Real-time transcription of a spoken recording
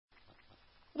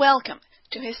Welcome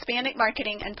to Hispanic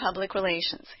Marketing and Public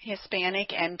Relations,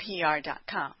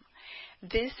 HispanicMPR.com.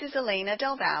 This is Elena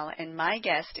Del Val, and my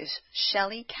guest is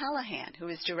Shelley Callahan, who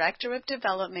is Director of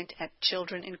Development at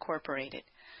Children Incorporated.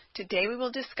 Today we will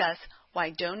discuss why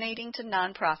donating to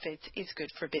nonprofits is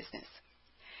good for business.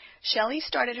 Shelley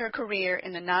started her career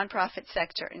in the nonprofit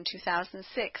sector in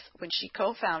 2006 when she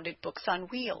co-founded Books on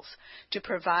Wheels to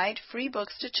provide free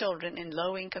books to children in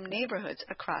low-income neighborhoods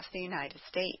across the United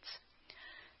States.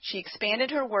 She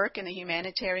expanded her work in the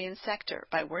humanitarian sector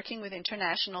by working with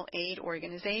international aid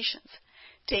organizations,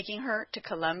 taking her to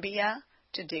Colombia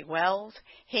to dig wells,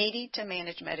 Haiti to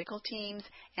manage medical teams,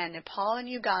 and Nepal and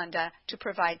Uganda to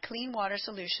provide clean water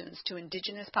solutions to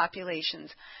indigenous populations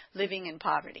living in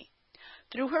poverty.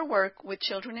 Through her work with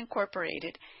Children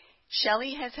Incorporated,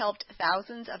 Shelley has helped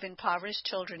thousands of impoverished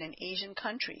children in Asian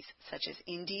countries such as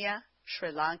India,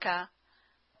 Sri Lanka,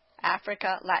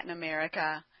 Africa, Latin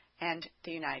America, and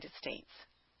the United States.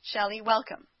 Shelley,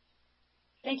 welcome.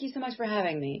 Thank you so much for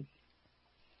having me.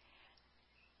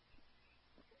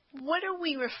 What are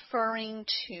we referring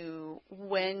to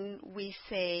when we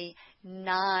say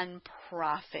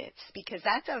nonprofits? Because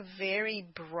that's a very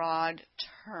broad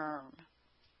term.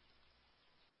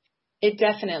 It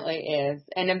definitely is.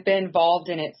 And I've been involved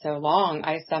in it so long,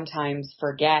 I sometimes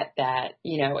forget that,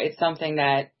 it's something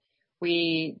that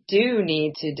we do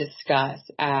need to discuss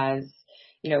as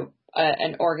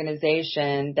an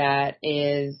organization that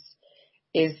is,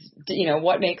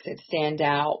 what makes it stand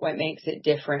out, what makes it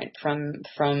different from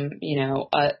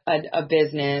a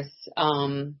business.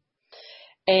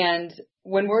 And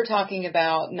when we're talking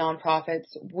about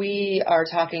nonprofits, we are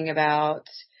talking about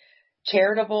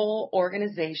charitable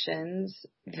organizations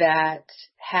that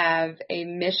have a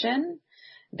mission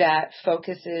that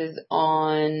focuses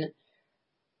on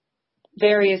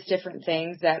various different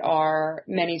things that are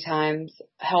many times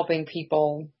helping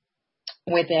people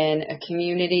within a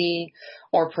community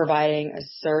or providing a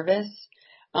service.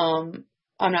 I'm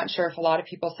not sure if a lot of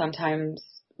people sometimes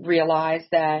realize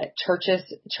that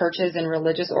churches and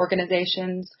religious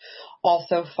organizations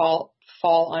also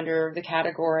fall under the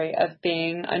category of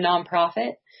being a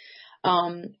nonprofit.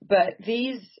 But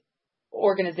these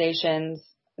organizations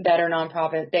that are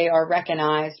nonprofit, they are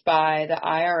recognized by the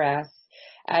IRS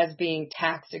as being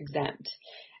tax exempt.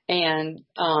 And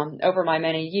over my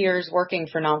many years working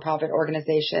for nonprofit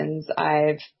organizations,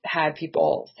 I've had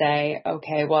people say,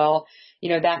 okay, well,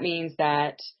 that means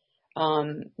that,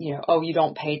 you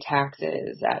don't pay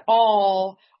taxes at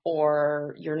all,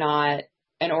 or you're not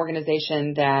an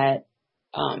organization that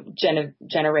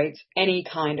generates any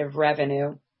kind of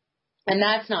revenue. And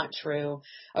that's not true.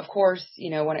 Of course,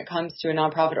 when it comes to a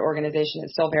nonprofit organization,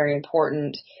 it's still very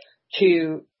important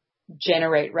to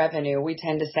generate revenue. We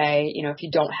tend to say, if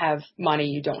you don't have money,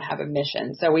 you don't have a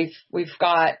mission. So you've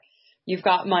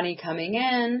got money coming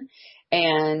in,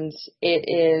 and it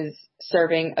is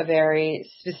serving a very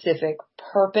specific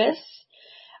purpose.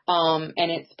 And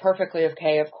it's perfectly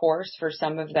okay, of course, for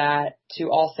some of that to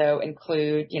also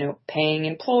include, paying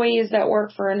employees that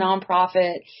work for a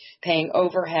nonprofit, paying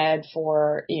overhead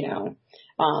for,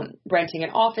 renting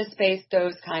an office space,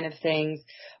 those kind of things.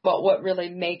 But what really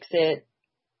makes it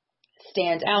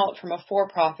stand out from a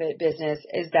for-profit business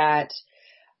is that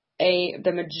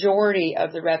the majority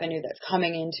of the revenue that's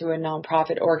coming into a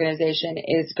nonprofit organization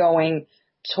is going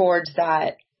towards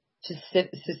that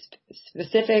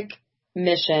specific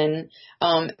mission,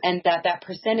 and that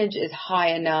percentage is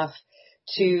high enough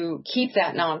to keep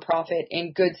that nonprofit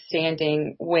in good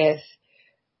standing with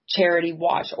charity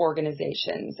watch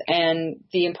organizations. And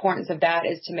the importance of that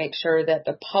is to make sure that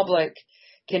the public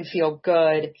can feel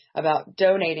good about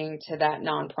donating to that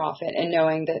nonprofit and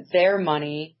knowing that their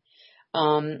money,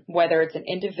 whether it's an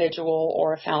individual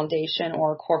or a foundation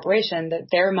or a corporation, that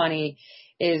their money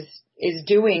is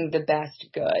doing the best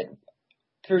good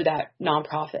through that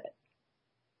nonprofit.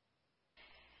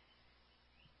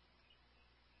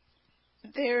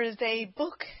 There is a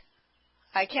book,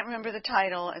 I can't remember the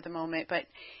title at the moment, but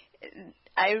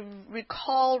I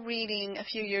recall reading a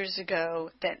few years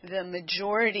ago that the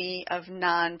majority of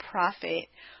nonprofit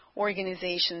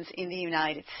organizations in the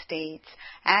United States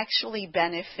actually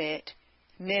benefit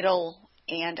middle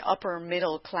and upper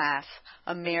middle class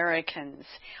Americans,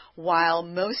 while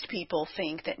most people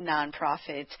think that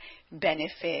nonprofits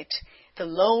benefit the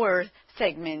lower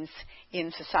segments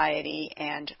in society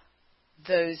and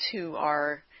those who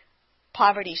are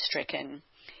poverty-stricken.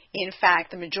 In fact,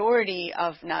 the majority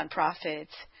of nonprofits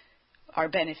are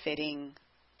benefiting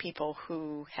people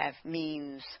who have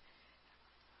means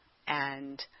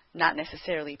and not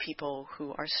necessarily people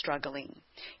who are struggling.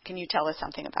 Can you tell us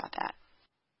something about that?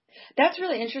 That's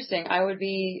really interesting. I would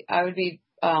be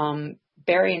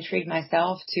very intrigued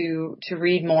myself to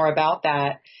read more about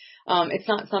that. It's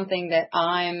not something that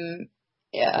I'm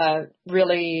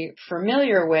really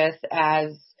familiar with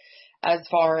as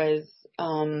far as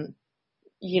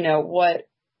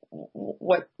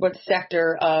what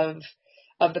sector of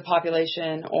the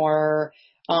population or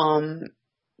the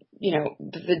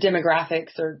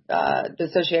demographics or the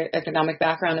socioeconomic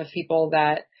background of people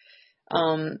that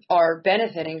are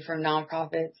benefiting from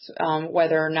nonprofits,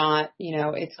 whether or not,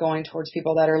 it's going towards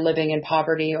people that are living in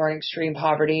poverty or in extreme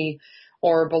poverty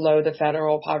or below the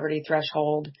federal poverty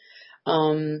threshold.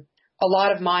 A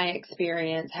lot of my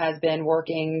experience has been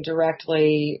working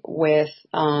directly with,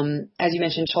 as you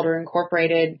mentioned, Children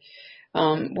Incorporated.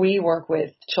 We work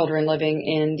with children living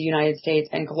in the United States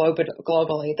and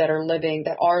globally that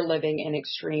are living in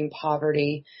extreme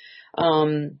poverty.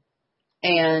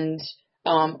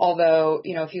 Although,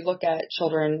 if you look at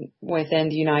children within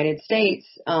the United States,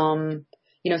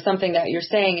 something that you're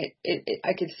saying,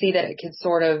 I could see that it could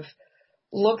sort of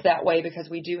look that way because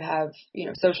we do have,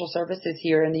 social services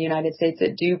here in the United States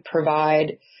that do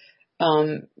provide,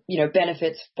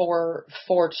 benefits for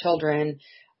children.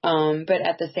 But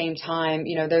at the same time,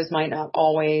 those might not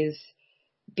always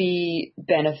be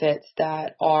benefits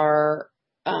that are,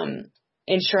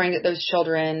 ensuring that those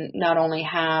children not only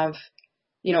have,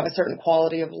 a certain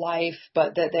quality of life,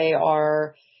 but that they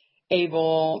are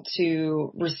able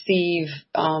to receive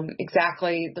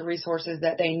exactly the resources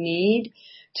that they need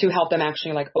to help them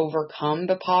actually overcome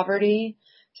the poverty.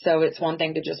 So it's one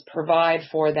thing to just provide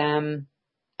for them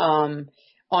on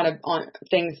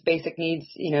things, basic needs,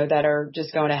 that are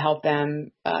just going to help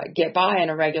them get by on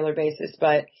a regular basis.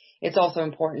 But it's also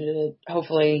important to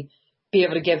hopefully be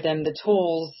able to give them the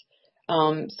tools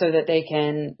so that they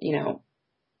can,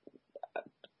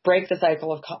 break the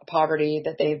cycle of poverty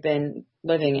that they've been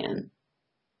living in.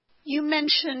 You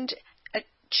mentioned a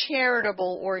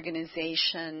charitable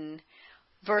organization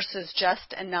versus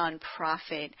just a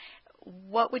nonprofit.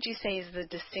 What would you say is the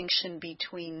distinction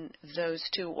between those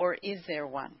two, or is there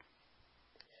one?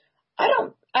 I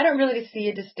don't really see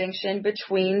a distinction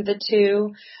between the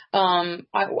two.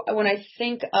 When I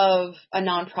think of a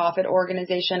nonprofit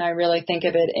organization, I really think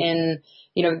of it in,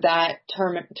 that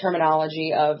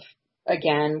terminology of,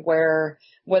 again,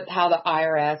 how the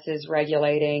IRS is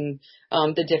regulating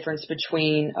the difference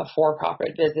between a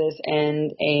for-profit business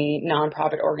and a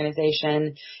nonprofit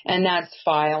organization, and that's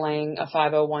filing a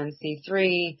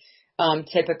 501c3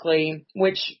 typically,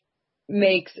 which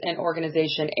makes an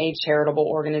organization a charitable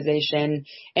organization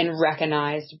and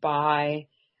recognized by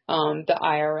the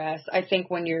IRS. I think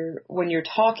when you're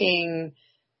talking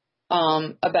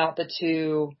about the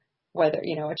two, whether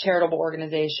a charitable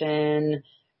organization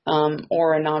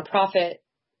or a nonprofit,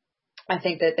 I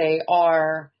think that they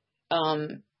are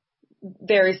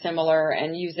very similar,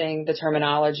 and using the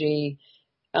terminology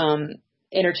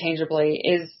interchangeably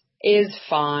is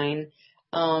fine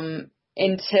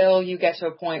until you get to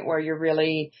a point where you're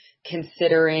really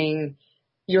considering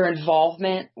your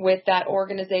involvement with that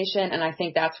organization. And I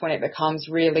think that's when it becomes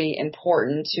really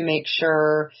important to make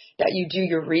sure that you do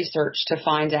your research to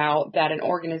find out that an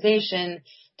organization,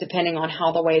 depending on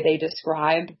how the way they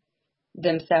describe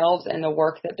themselves and the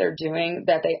work that they're doing,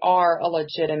 that they are a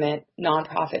legitimate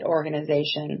nonprofit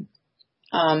organization.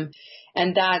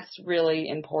 And that's really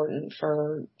important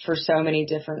for so many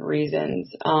different reasons.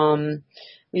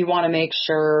 We want to make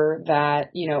sure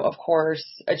that, of course,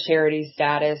 a charity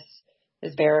status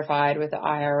is verified with the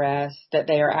IRS, that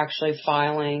they are actually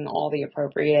filing all the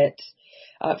appropriate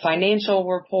financial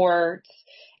reports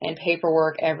and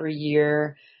paperwork every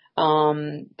year,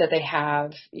 that they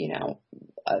have,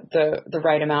 the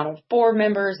right amount of board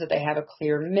members, that they have a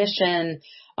clear mission,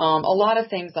 a lot of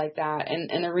things like that.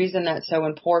 And the reason that's so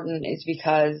important is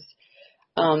because,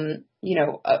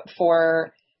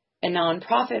 for a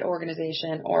nonprofit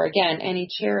organization, or again, any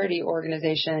charity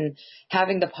organization,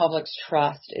 having the public's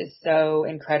trust is so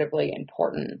incredibly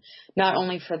important. Not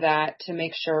only for that, to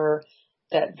make sure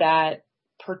that that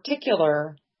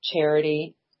particular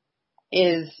charity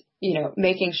is,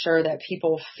 making sure that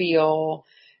people feel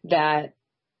that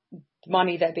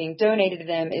money that being donated to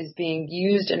them is being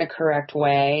used in a correct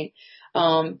way.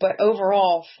 But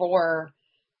overall,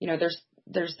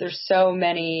 there's so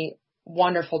many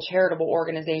wonderful charitable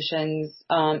organizations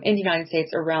in the United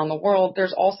States, around the world.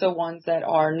 There's also ones that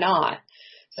are not.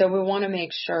 So we want to make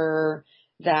sure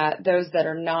that those that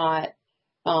are not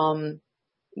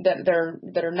that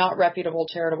are not reputable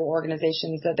charitable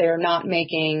organizations, that they are not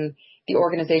making the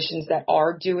organizations that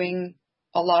are doing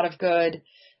a lot of good,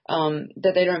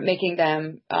 that they aren't making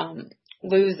them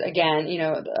lose again,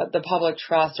 the public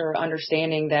trust or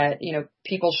understanding that,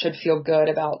 people should feel good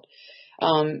about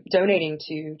donating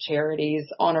to charities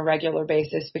on a regular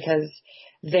basis because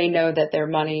they know that their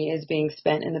money is being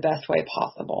spent in the best way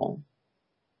possible.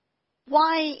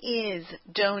 Why is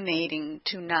donating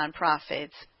to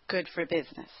nonprofits good for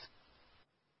business?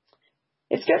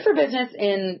 It's good for business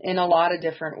in a lot of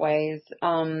different ways.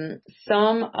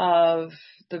 Some of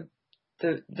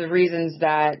the reasons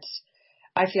that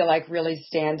I feel like really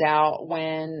stand out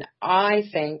when I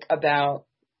think about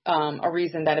a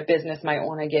reason that a business might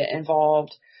want to get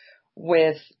involved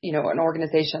with, an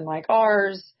organization like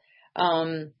ours.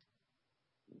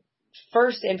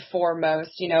 First and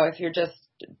foremost, if you're just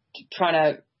trying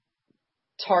to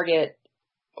target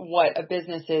what a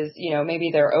business is,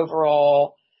 maybe their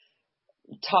overall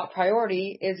top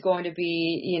priority is going to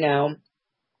be,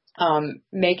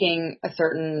 making a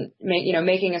certain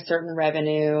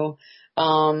revenue.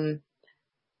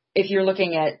 If you're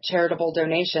looking at charitable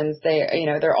donations,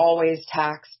 they're always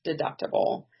tax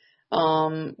deductible,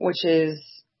 which is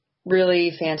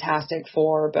really fantastic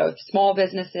for both small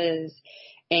businesses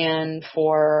and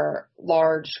for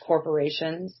large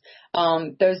corporations.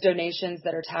 Those donations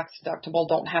that are tax deductible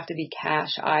don't have to be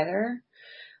cash either,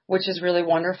 which is really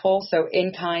wonderful. So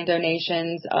in-kind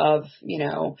donations of,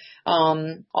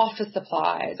 office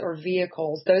supplies or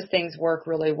vehicles, those things work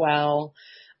really well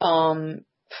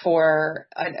for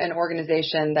an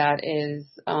organization that is,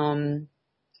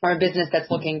 or a business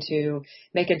that's looking to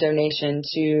make a donation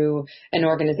to an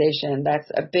organization. That's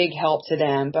a big help to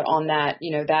them. But on that,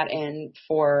 that end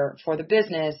for the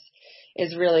business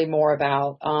is really more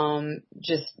about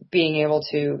just being able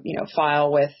to,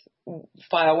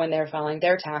 file when they're filing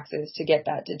their taxes to get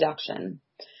that deduction.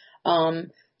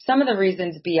 Some of the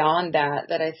reasons beyond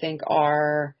that I think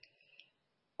are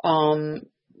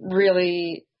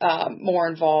really more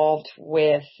involved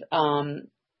with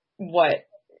what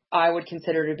I would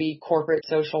consider to be corporate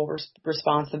social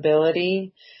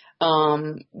responsibility,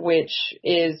 which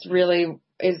is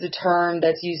the term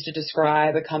that's used to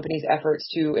describe a company's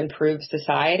efforts to improve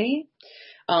society.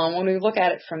 When we look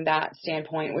at it from that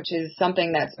standpoint, which is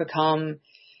something that's become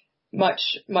much,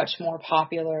 much more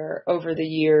popular over the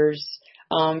years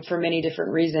for many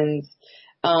different reasons,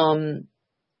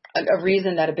 a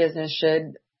reason that a business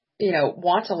should,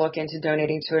 want to look into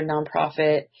donating to a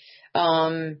nonprofit,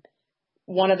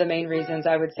 one of the main reasons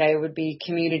I would say would be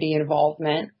community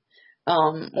involvement.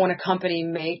 When a company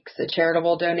makes a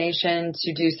charitable donation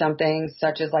to do something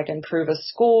such as like improve a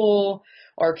school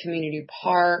or a community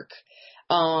park,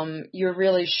 you're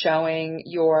really showing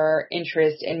your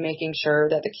interest in making sure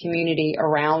that the community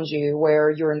around you, where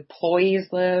your employees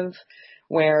live,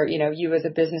 where, you as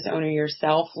a business owner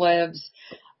yourself lives,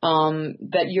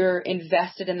 that you're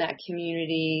invested in that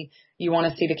community. You want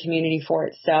to see the community for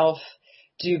itself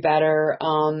do better,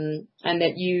 and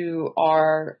that you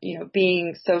are,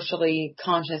 being socially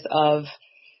conscious of,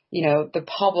 the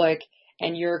public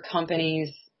and your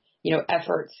company's,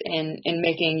 efforts in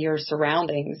making your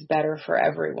surroundings better for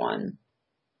everyone.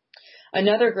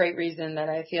 Another great reason that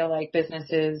I feel like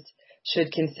businesses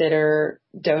should consider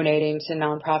donating to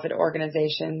nonprofit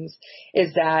organizations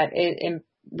is that it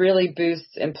really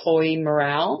boosts employee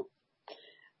morale.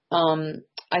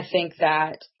 I think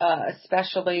that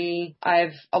especially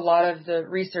a lot of the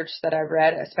research that I've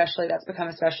read, that's become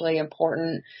especially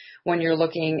important when you're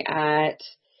looking at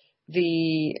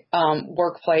the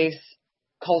workplace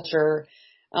culture,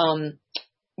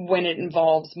 when it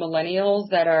involves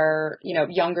millennials that are,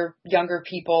 younger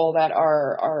people that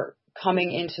are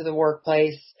coming into the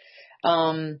workplace.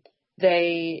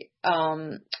 They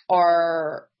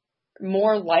are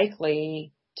more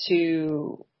likely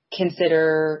to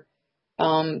consider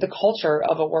the culture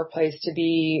of a workplace to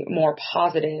be more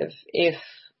positive if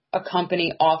a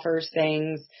company offers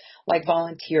things like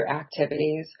volunteer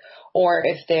activities, or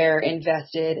if they're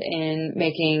invested in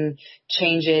making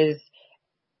changes,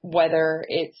 whether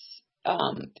it's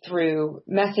through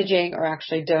messaging or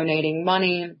actually donating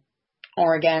money,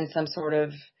 or again, some sort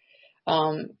of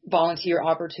volunteer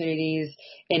opportunities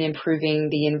in improving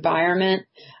the environment,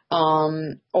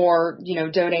 or,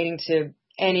 donating to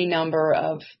any number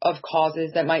of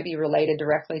causes that might be related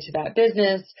directly to that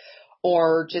business,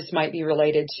 or just might be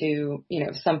related to,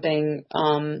 something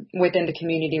within the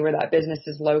community where that business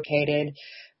is located.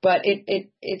 But it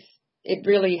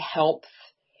really helps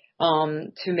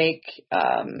to make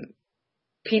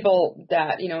people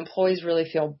that, employees really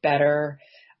feel better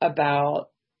about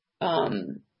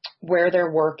where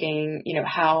they're working,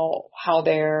 how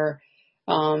they're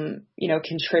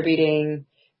contributing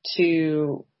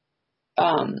to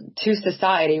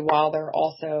society while they're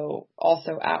also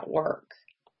at work.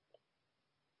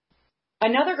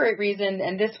 Another great reason,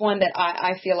 and this one that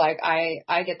I feel like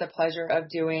I get the pleasure of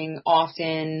doing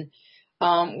often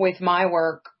with my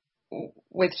work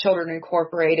with Children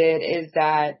Incorporated, is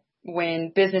that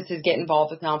when businesses get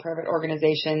involved with nonprofit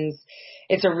organizations,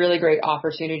 it's a really great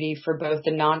opportunity for both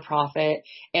the nonprofit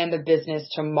and the business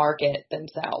to market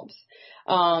themselves.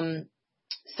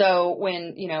 So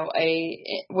when,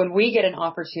 when we get an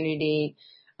opportunity,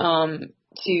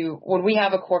 when we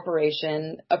have a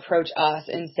corporation approach us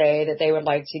and say that they would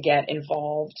like to get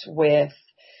involved with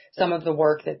some of the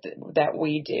work that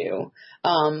we do.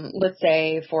 Let's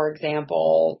say, for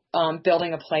example,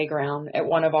 building a playground at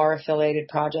one of our affiliated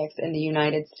projects in the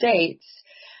United States.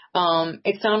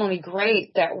 It's not only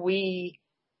great that we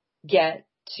get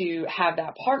to have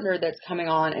that partner that's coming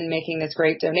on and making this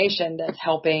great donation that's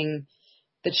helping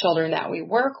the children that we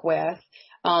work with.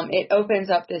 It opens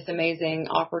up this amazing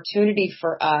opportunity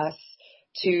for us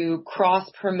to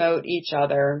cross-promote each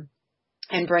other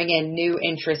and bring in new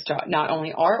interest to not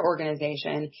only our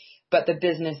organization, but the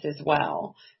business as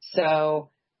well. So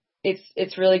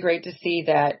it's really great to see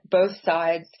that both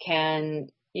sides can,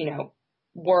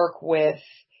 work with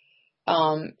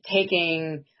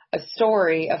taking a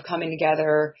story of coming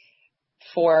together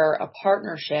for a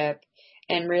partnership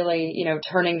and really,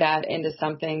 turning that into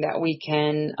something that we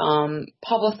can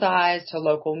publicize to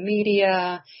local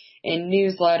media, in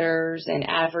newsletters and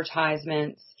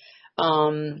advertisements.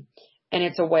 And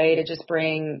it's a way to just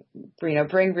bring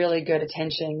really good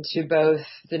attention to both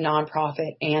the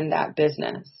nonprofit and that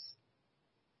business.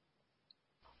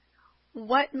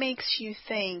 What makes you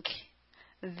think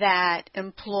that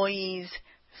employees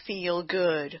feel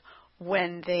good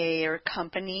when their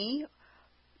company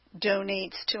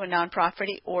donates to a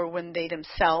nonprofit or when they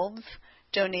themselves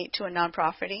donate to a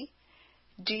nonprofit?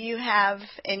 Do you have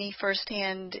any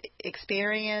firsthand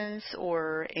experience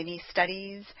or any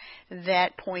studies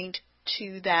that point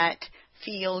to that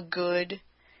feel good?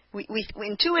 We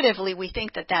intuitively we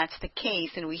think that that's the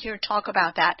case, and we hear talk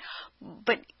about that.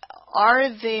 But are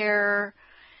there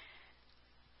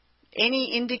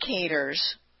any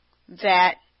indicators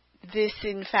that this,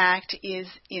 in fact, is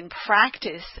in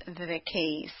practice the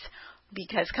case?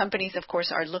 Because companies, of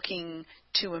course, are looking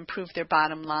to improve their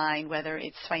bottom line, whether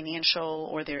it's financial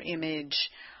or their image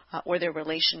or their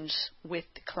relations with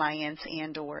clients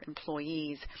and or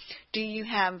employees. Do you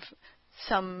have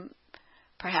some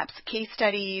perhaps case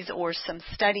studies or some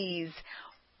studies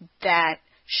that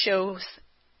shows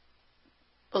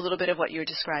a little bit of what you're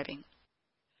describing?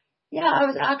 Yeah, I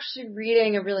was actually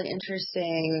reading a really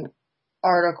interesting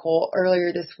article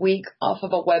earlier this week off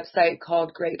of a website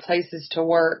called Great Places to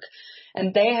Work.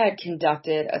 And they had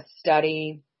conducted a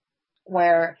study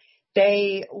where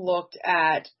they looked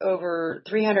at over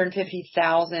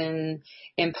 350,000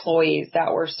 employees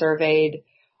that were surveyed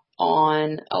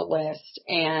on a list.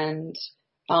 And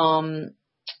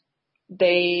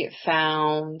they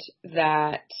found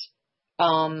that,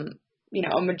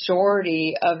 a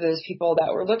majority of those people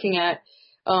that we're looking at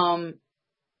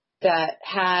that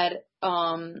had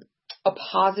a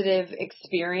positive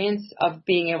experience of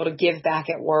being able to give back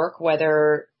at work,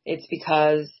 whether it's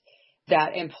because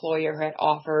that employer had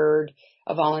offered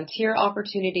a volunteer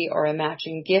opportunity or a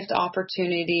matching gift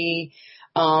opportunity,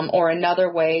 or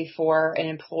another way for an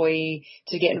employee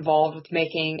to get involved with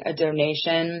making a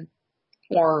donation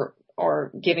or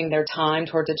giving their time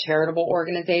towards a charitable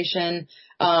organization,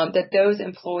 that those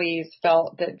employees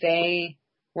felt that they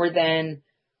were then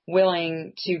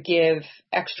willing to give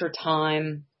extra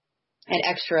time and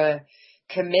extra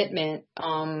commitment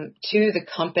to the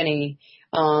company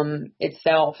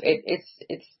itself. It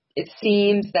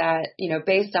seems that,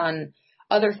 based on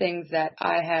other things that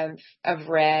I have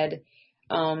read,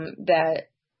 that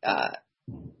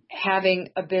having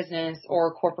a business or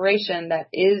a corporation that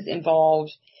is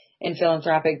involved in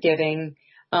philanthropic giving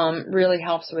really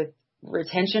helps with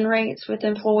retention rates with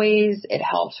employees. It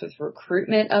helps with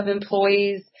recruitment of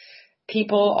employees.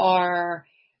 People are,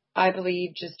 I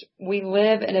believe, we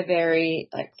live in a very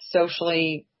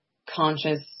socially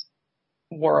conscious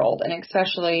world, and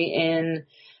especially in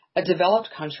a developed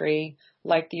country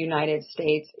like the United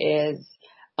States is,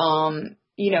 I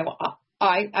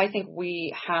think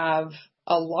we have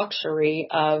a luxury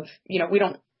of,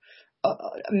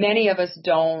 many of us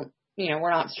don't, we're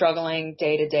not struggling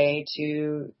day to day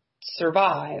to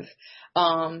survive.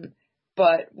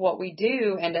 But what we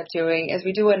do end up doing is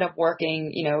we do end up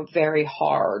working, very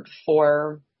hard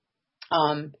for,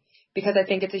 because I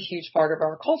think it's a huge part of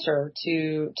our culture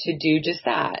to do just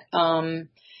that.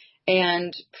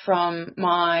 And from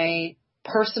my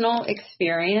personal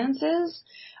experiences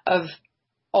of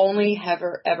only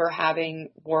ever having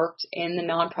worked in the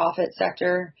nonprofit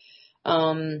sector,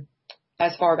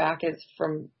 as far back as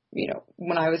from,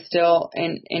 when I was still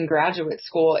in graduate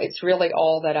school. It's really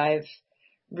all that I've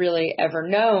really ever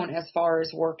known as far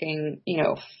as working,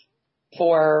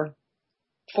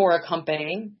 for a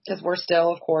company, because we're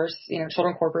still, of course,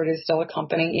 Children Incorporated is still a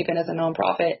company, even as a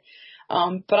nonprofit.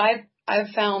 But I've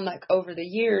found, like, over the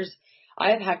years,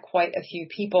 I've had quite a few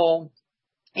people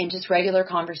in just regular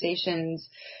conversations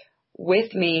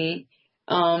with me,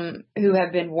 who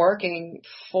have been working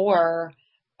for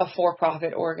a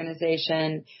for-profit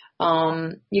organization,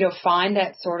 find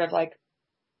that sort of like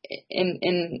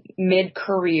in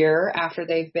mid-career, after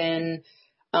they've been,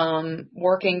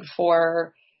 working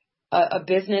for a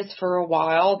business for a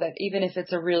while, that even if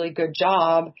it's a really good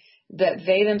job, that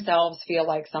they themselves feel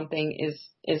like something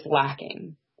is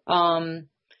lacking. And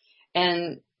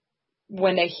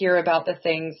when they hear about the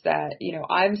things that,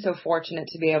 I'm so fortunate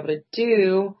to be able to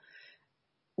do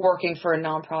working for a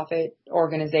nonprofit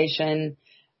organization,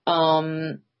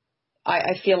 I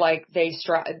feel like they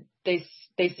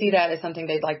see that as something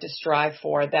they'd like to strive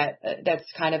for,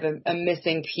 that's kind of a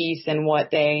missing piece in what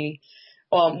they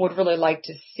would really like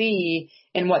to see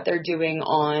in what they're doing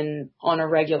on a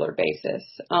regular basis.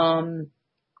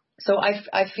 So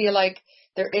I feel like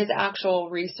there is actual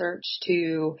research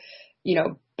to,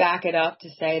 back it up, to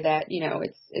say that,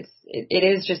 it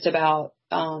is just about,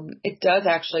 it does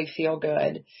actually feel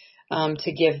good,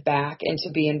 to give back and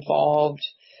to be involved,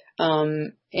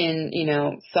 in,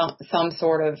 some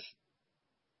sort of,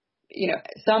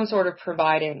 some sort of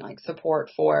providing, like, support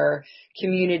for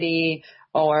community,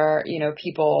 or,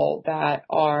 people that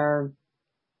are,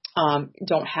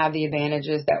 don't have the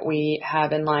advantages that we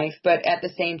have in life. But at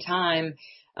the same time,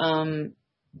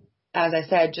 as I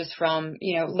said, just from,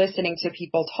 listening to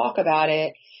people talk about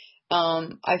it,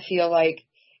 I feel like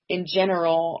in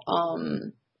general,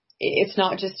 it's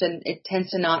not just it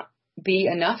tends to not be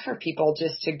enough for people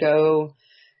just to go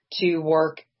to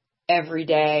work every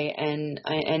day and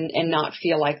not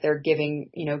feel like they're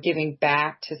giving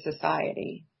back to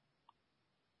society.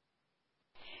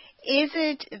 Is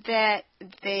it that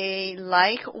they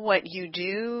like what you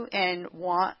do and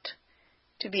want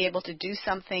to be able to do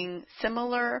something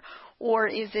similar, or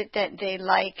is it that they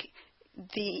like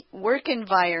the work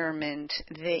environment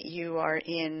that you are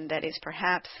in that is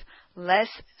perhaps less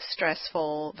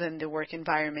stressful than the work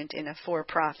environment in a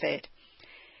for-profit,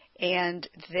 and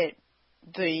that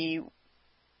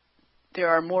there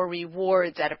are more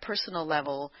rewards at a personal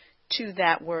level to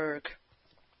that work?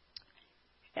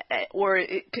 Or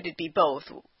could it be both?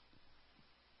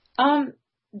 I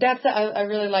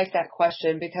really like that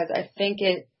question, because I think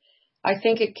it's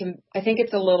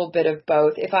a little bit of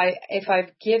both. If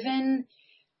I've given,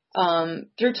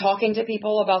 through talking to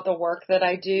people about the work that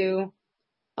I do,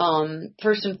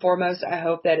 first and foremost, I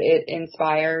hope that it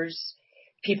inspires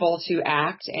people to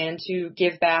act and to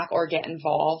give back or get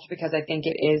involved, because I think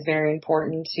it is very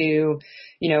important to,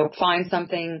 find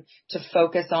something to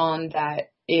focus on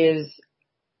that is,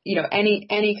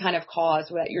 any kind of cause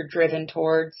that you're driven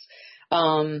towards,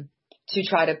 to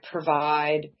try to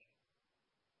provide,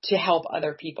 to help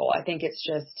other people. I think it's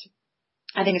just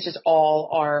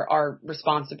all our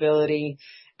responsibility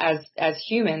as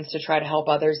humans to try to help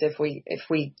others if we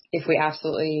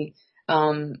absolutely,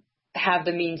 have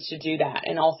the means to do that.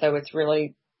 And also, it's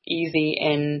really easy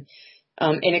and,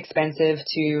 inexpensive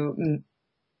to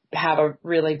have a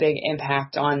really big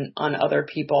impact on other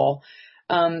people.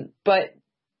 But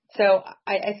so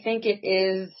I think it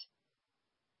is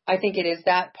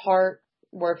that part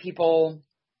where people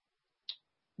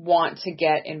want to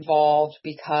get involved,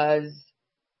 because,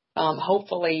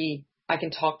 hopefully I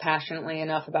can talk passionately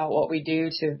enough about what we do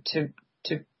to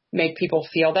make people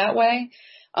feel that way.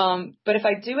 But if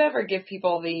I do ever give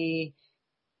people the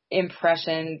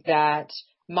impression that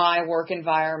my work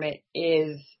environment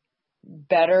is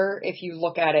better, if you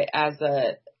look at it as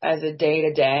a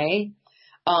day-to-day,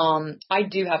 I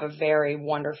do have a very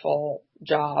wonderful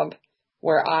job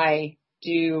where I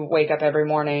do wake up every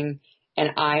morning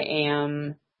and I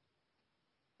am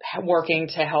working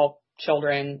to help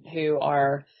children who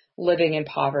are living in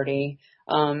poverty,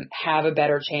 have a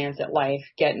better chance at life,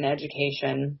 get an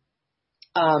education.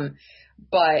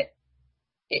 But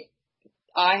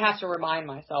I have to remind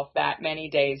myself that many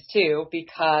days too,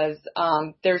 because,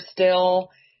 there's still,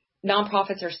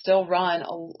 nonprofits are still run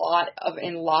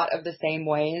in a lot of the same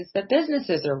ways that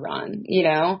businesses are run.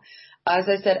 As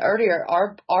I said earlier,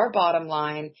 our bottom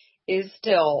line is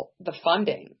still the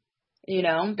funding,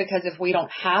 because if we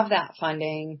don't have that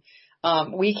funding,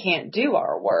 we can't do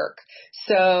our work.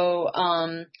 So,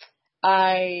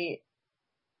 I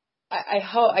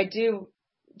hope, I do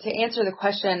to answer the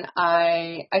question,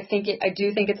 I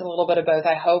do think it's a little bit of both.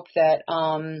 I hope that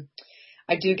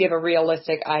I do give a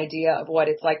realistic idea of what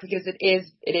it's like, because it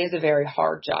is a very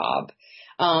hard job.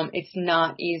 It's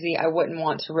not easy. I wouldn't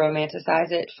want to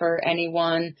romanticize it for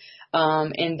anyone,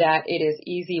 in that it is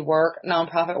easy work.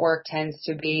 Nonprofit work tends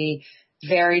to be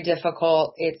very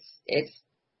difficult. It's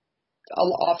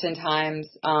oftentimes,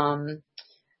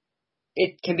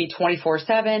 it can be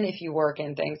 24/7 if you work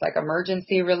in things like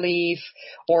emergency relief,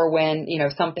 or when,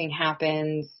 something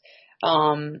happens,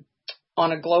 on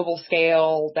a global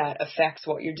scale that affects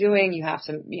what you're doing. You have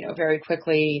to, very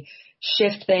quickly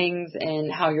shift things in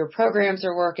how your programs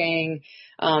are working,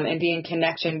 and be in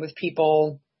connection with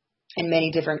people in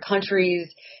many different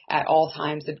countries at all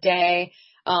times of day.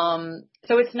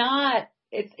 So it's not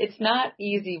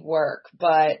easy work,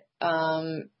 but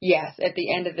yes, at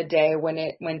the end of the day,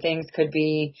 when things could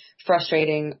be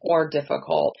frustrating or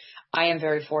difficult, I am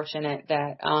very fortunate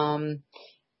that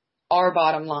our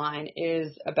bottom line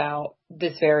is about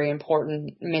this very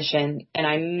important mission, and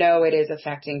I know it is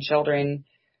affecting children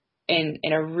in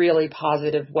a really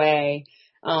positive way.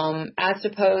 As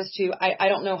opposed to, I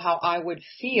don't know how I would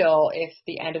feel if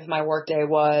the end of my workday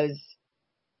was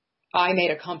I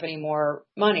made a company more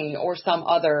money, or some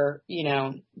other,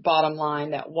 bottom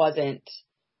line that wasn't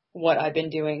what I've been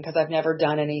doing, because I've never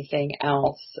done anything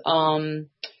else.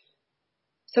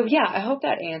 So yeah, I hope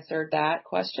that answered that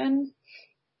question.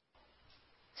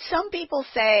 Some people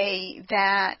say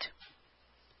that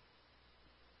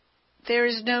there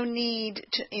is no need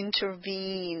to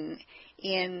intervene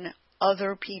in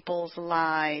other people's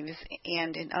lives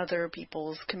and in other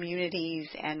people's communities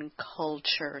and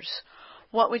cultures.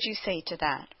 What would you say to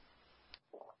that?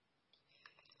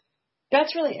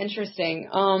 That's really interesting.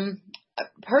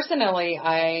 Personally,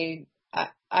 I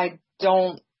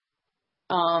don't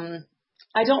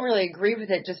really agree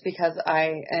with it, just because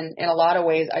in a lot of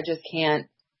ways, I just can't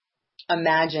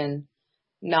imagine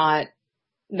not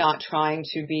trying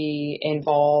to be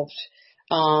involved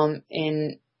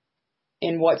in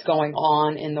what's going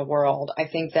on in the world. I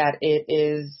think that it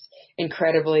is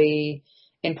incredibly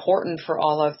important for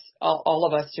all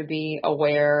of us to be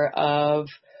aware of,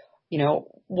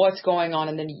 what's going on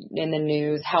in the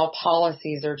news, how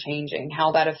policies are changing,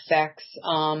 how that affects,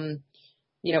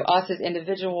 us as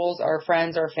individuals, our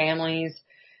friends, our families,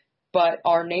 but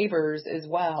our neighbors as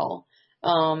well.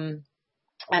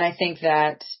 And I think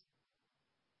that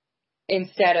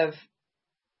instead of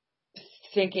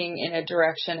thinking in a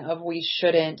direction of we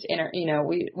shouldn't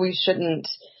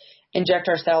inject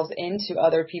ourselves into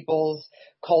other people's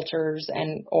cultures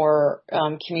or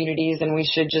communities, and we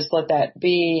should just let that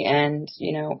be and,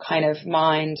 kind of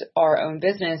mind our own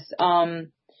business.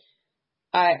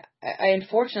 I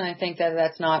unfortunately think that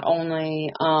that's not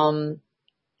only a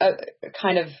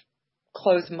kind of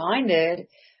closed-minded,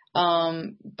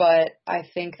 but I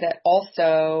think that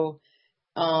also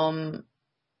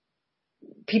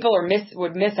people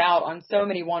would miss out on so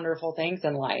many wonderful things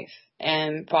in life,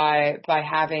 and by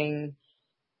having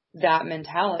that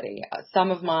mentality.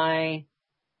 Some of my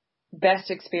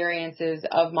best experiences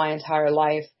of my entire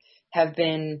life have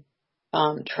been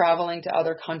traveling to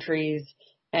other countries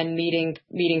and meeting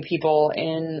people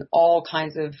in all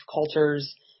kinds of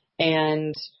cultures,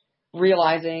 and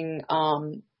realizing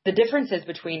the differences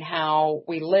between how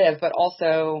we live, but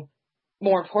also,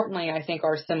 more importantly, I think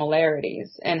our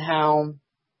similarities, and how,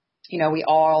 we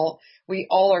all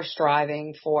are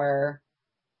striving for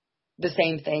the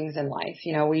same things in life.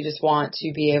 We just want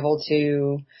to be able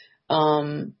to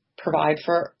provide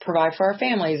for our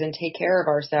families and take care of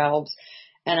ourselves.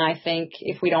 And I think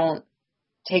if we don't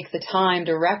take the time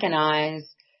to recognize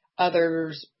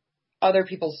other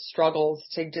people's struggles,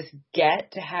 to just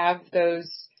get to have those,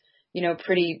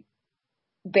 pretty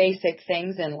basic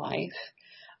things in life,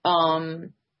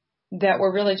 that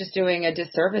we're really just doing a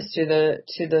disservice to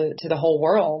the whole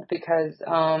world, because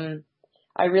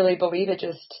I really believe it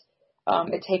just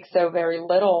it takes so very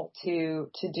little to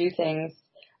do things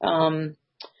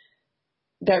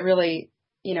that really,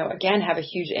 again, have a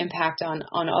huge impact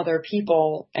on other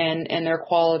people and their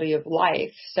quality of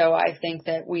life. So I think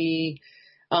that we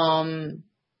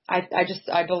I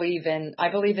believe in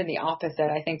the opposite.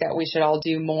 I think that we should all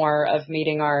do more of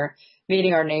meeting our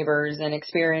neighbors and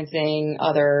experiencing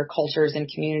other cultures and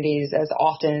communities as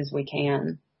often as we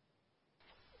can.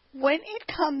 When it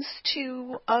comes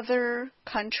to other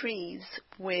countries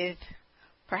with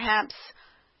perhaps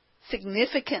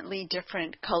significantly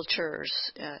different cultures,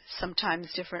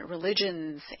 sometimes different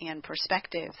religions and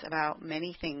perspectives about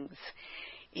many things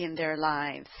in their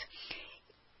lives,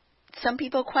 some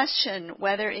people question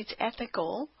whether it's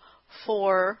ethical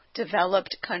for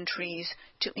developed countries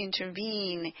to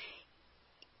intervene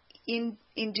in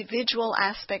individual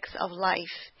aspects of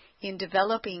life in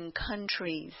developing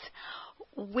countries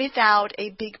without a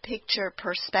big picture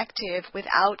perspective,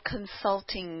 without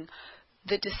consulting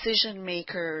the decision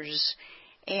makers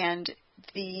and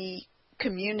the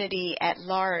community at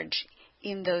large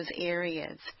in those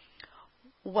areas.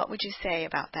 What would you say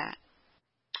about that?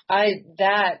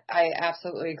 I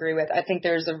absolutely agree with. I think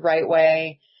there's a right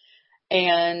way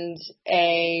and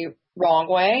a wrong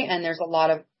way, and there's a lot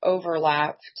of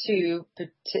overlap too,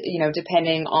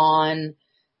 depending on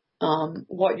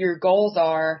what your goals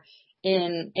are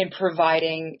in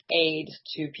providing aid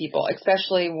to people,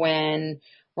 especially when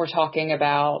we're talking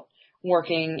about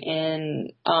working in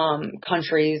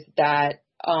countries that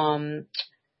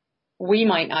we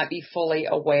might not be fully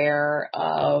aware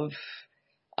of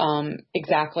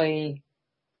exactly,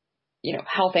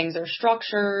 how things are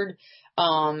structured.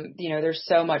 There's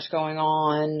so much going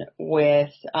on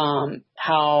with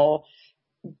how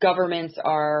governments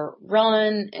are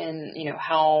run and,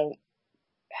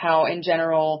 how in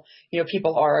general,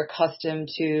 people are accustomed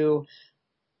to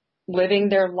living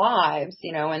their lives,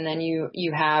 and then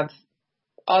you have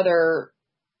other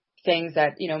things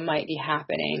that, might be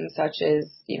happening, such as,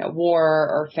 war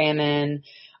or famine,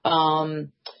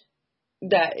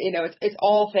 that, it's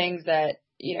all things that,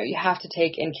 you have to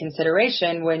take in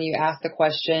consideration when you ask the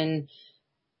question,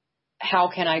 how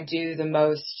can I do the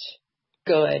most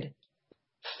good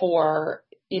for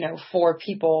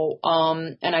people?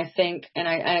 And I think, and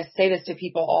I say this to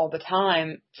people all the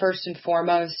time, first and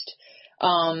foremost,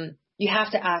 you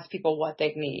have to ask people what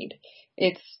they need.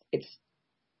 It's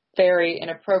very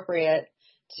inappropriate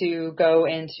to go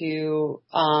into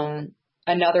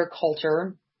another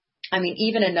culture. I mean,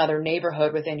 even another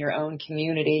neighborhood within your own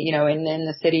community, and in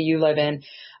the city you live in,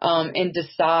 and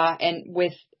decide, and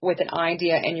with an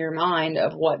idea in your mind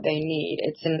of what they need.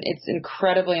 It's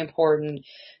incredibly important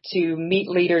to meet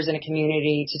leaders in a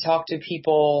community, to talk to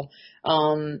people,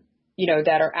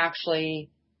 that are actually,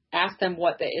 ask them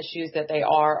what the issues that they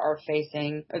are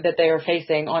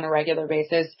facing on a regular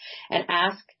basis, and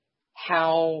ask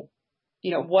how,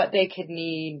 what they could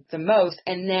need the most,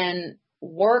 and then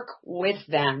work with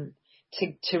them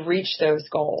to reach those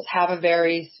goals. Have a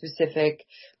very specific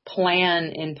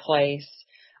plan in place,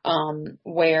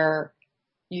 where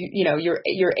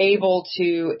you're able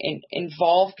to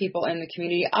involve people in the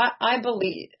community. I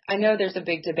know there's a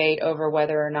big debate over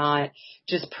whether or not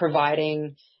just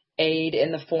providing aid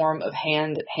in the form of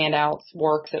handouts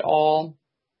works at all.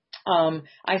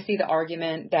 I see the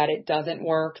argument that it doesn't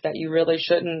work, that you really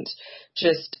shouldn't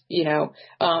just,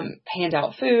 hand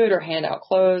out food or hand out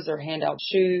clothes or hand out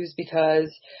shoes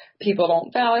because people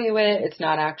don't value it. It's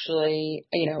not actually,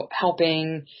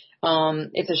 helping.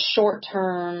 It's a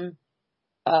short-term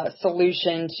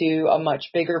solution to a much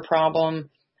bigger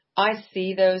problem. I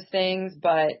see those things,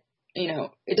 but,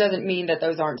 it doesn't mean that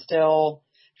those aren't still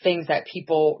things that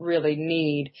people really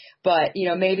need. But,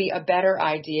 maybe a better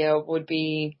idea would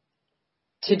be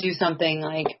to do something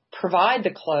like provide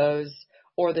the clothes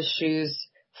or the shoes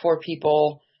for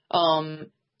people,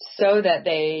 so that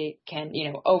they can,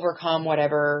 overcome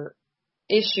whatever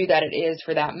issue that it is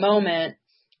for that moment.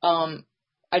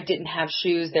 I didn't have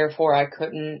shoes, therefore I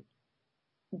couldn't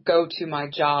go to my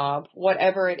job,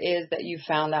 whatever it is that you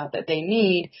found out that they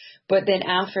need. But then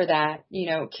after that,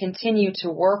 continue to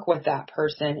work with that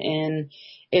person. And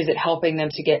is it helping them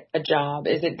to get a job?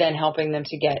 Is it then helping them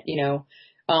to get,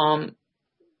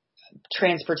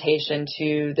 transportation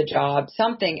to the job,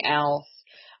 something else?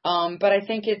 But I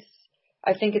think it's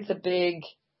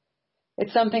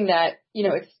something that,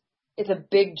 it's a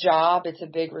big job. It's a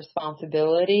big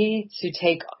responsibility to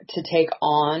take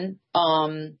on.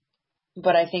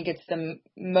 But I think it's the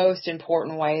most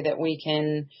important way that we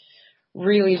can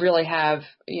really, really have,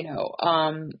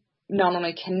 not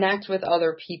only connect with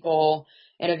other people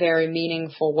in a very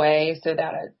meaningful way so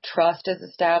that a trust is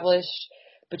established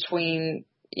between,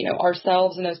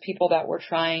 ourselves and those people that we're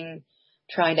trying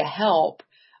to help,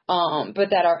 but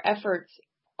that our efforts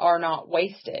are not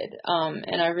wasted.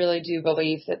 And I really do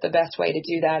believe that the best way to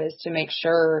do that is to make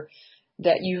sure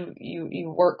that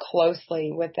you work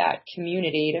closely with that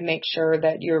community to make sure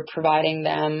that you're providing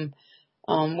them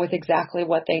with exactly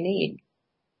what they need.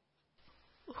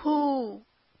 Who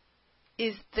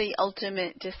is the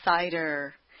ultimate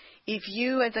decider? If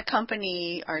you as a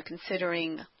company are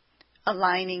considering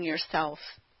aligning yourself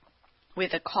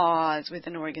with a cause, with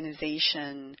an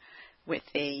organization, with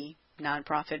a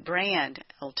nonprofit brand,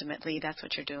 ultimately that's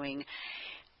what you're doing,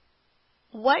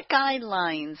 what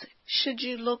guidelines should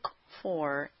you look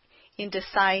for in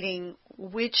deciding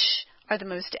which are the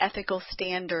most ethical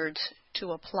standards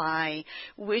to apply?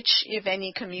 Which, if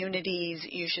any, communities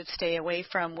you should stay away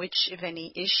from? Which, if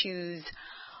any, issues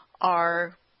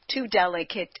are too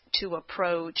delicate to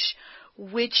approach?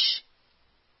 Which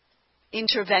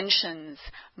interventions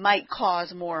might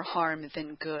cause more harm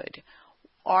than good?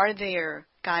 Are there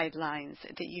guidelines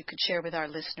that you could share with our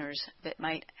listeners that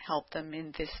might help them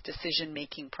in this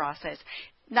decision-making process,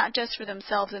 not just for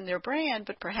themselves and their brand,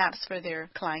 but perhaps for their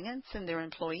clients and their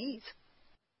employees?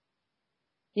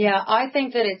 Yeah, I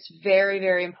think that it's very,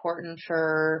 very important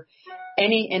for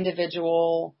any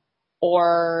individual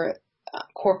or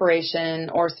corporation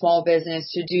or small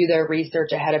business to do their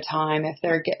research ahead of time if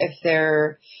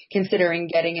they're considering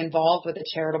getting involved with a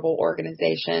charitable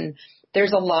organization.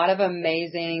 There's a lot of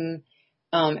amazing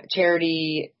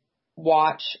charity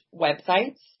watch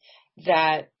websites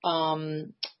that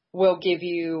will give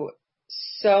you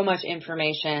so much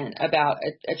information about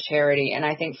a charity. And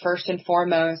I think first and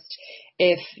foremost,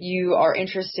 if you are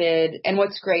interested, and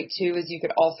what's great too is you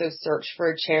could also search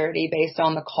for a charity based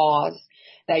on the cause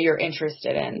that you're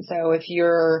interested in. So if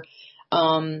you're,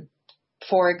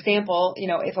 for example,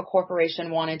 if a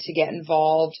corporation wanted to get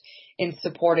involved in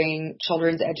supporting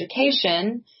children's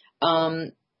education,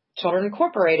 Children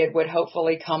Incorporated would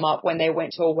hopefully come up when they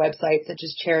went to a website such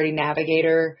as Charity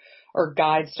Navigator or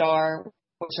GuideStar,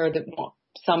 which are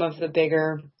some of the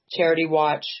bigger Charity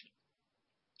Watch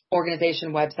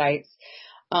organization websites.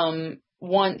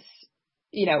 Once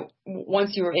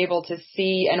you were able to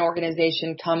see an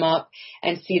organization come up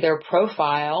and see their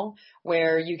profile,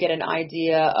 where you get an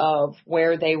idea of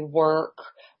where they work,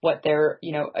 what they're,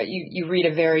 you read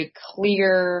a very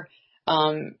clear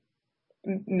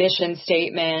mission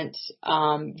statement,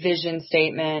 vision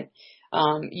statement.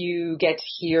 You get to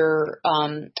hear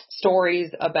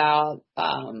stories about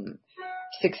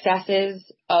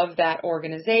successes of that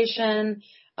organization.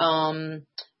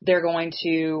 They're going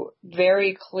to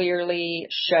very clearly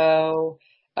show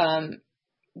how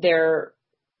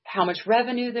much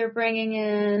revenue they're bringing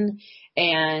in,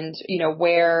 and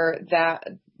where that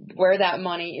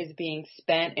money is being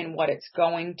spent and what it's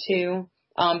going to.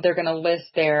 They're going to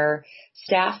list their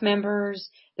staff members.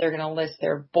 They're going to list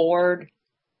their board.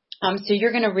 So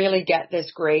you're going to really get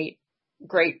this great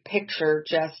picture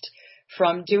just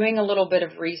from doing a little bit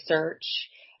of research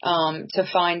to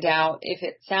find out if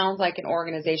it sounds like an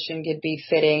organization could be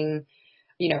fitting,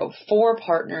 for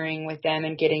partnering with them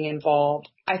and getting involved.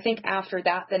 I think after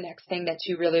that, the next thing that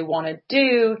you really want to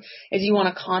do is you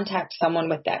want to contact someone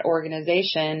with that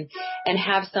organization and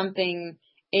have something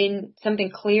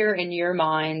clear in your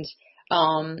mind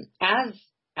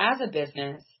as a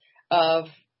business of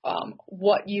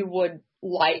what you would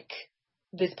like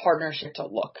this partnership to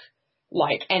look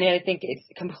like. And I think it's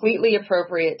completely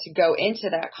appropriate to go into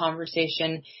that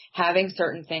conversation having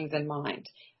certain things in mind.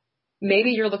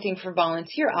 Maybe you're looking for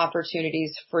volunteer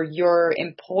opportunities for your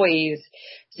employees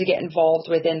to get involved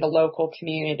within the local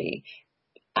community.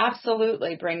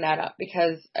 Absolutely bring that up,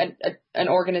 because an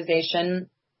organization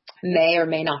may or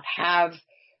may not have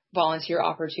volunteer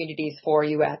opportunities for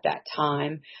you at that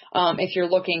time. If you're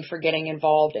looking for getting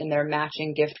involved in their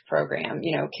matching gift program,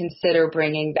 consider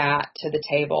bringing that to the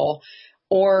table.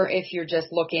 Or if you're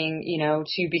just looking,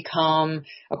 to become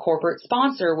a corporate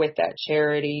sponsor with that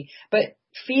charity, but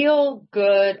feel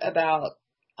good about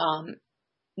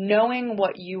knowing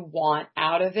what you want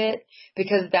out of it,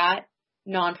 because that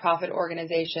nonprofit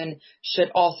organization should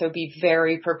also be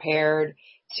very prepared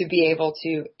to be able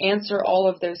to answer all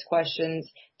of those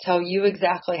questions, tell you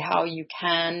exactly how you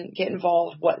can get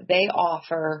involved, what they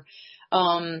offer,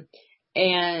 and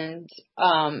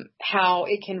how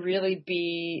it can really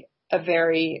be a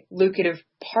very lucrative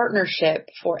partnership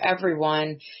for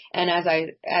everyone. And as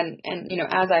I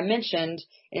mentioned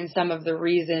in some of the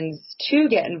reasons to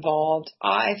get involved,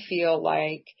 I feel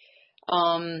like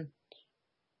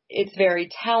it's very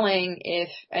telling if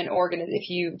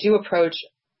you do approach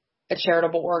a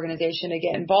charitable organization to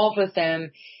get involved with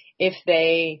them, if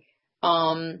they're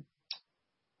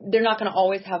not going to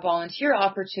always have volunteer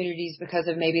opportunities because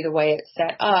of maybe the way it's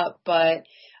set up, but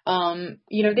I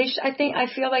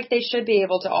feel like they should be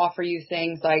able to offer you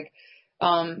things like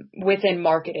within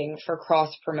marketing for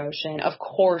cross promotion, of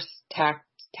course, tax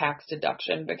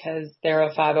deduction, because they're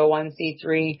a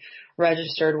 501c3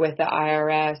 registered with the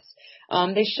IRS.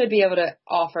 They should be able to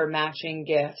offer matching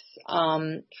gifts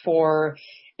for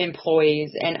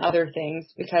employees and other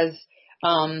things, because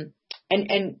and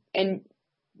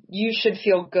you should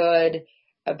feel good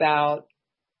about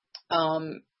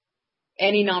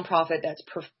any nonprofit that's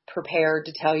prepared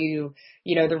to tell you,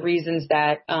 the reasons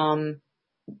that the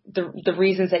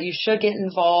reasons that you should get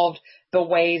involved, the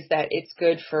ways that it's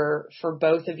good for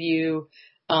both of you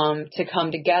to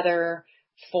come together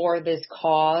for this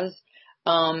cause.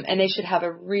 And they should have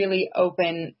a really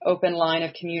open line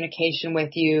of communication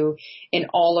with you in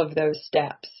all of those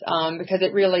steps. Because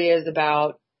it really is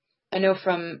about, I know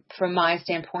from my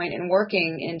standpoint in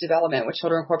working in development with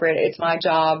Children Incorporated, it's my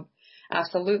job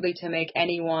absolutely to make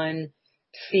anyone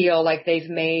feel like they've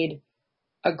made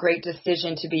a great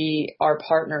decision to be our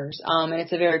partners. And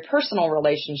it's a very personal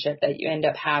relationship that you end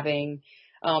up having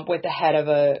with the head of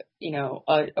a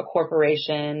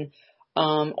corporation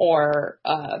or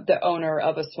the owner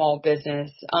of a small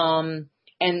business. And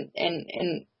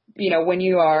when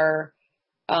you are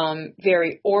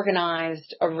very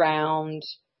organized around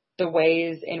the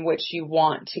ways in which you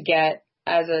want to get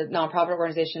as a nonprofit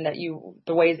organization,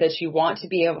 the ways that you want to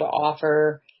be able to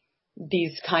offer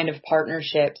these kind of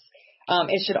partnerships,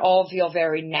 it should all feel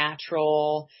very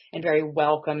natural and very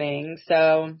welcoming.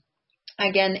 So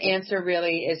again, the answer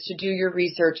really is to do your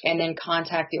research and then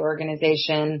contact the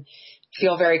organization.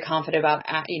 Feel very confident about,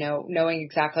 knowing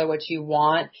exactly what you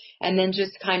want, and then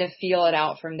just kind of feel it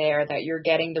out from there that you're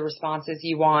getting the responses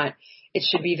you want. It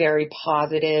should be very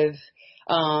positive.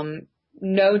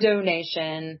 No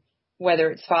donation,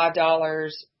 whether it's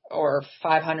 $5 or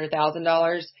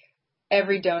 $500,000,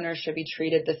 every donor should be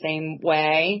treated the same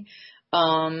way.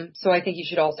 So I think you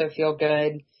should also feel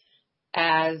good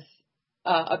as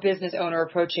a business owner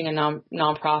approaching a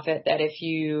nonprofit that if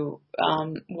you,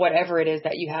 whatever it is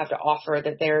that you have to offer,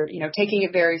 that they're, taking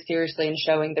it very seriously and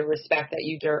showing the respect that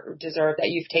you deserve, that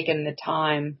you've taken the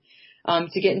time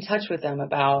to get in touch with them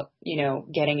about,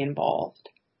 getting involved.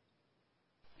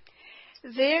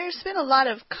 There's been a lot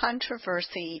of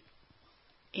controversy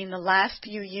in the last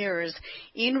few years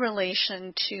in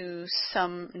relation to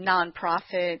some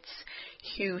nonprofits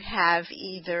who have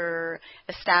either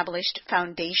established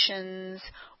foundations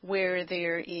where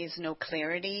there is no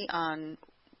clarity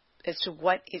as to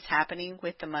what is happening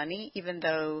with the money, even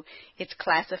though it's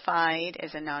classified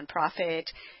as a nonprofit.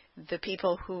 The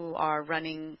people who are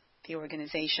running the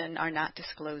organization are not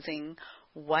disclosing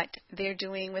what they're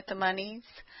doing with the monies.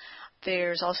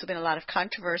 There's also been a lot of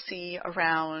controversy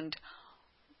around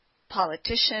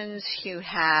politicians who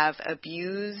have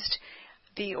abused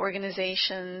the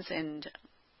organizations and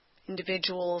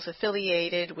individuals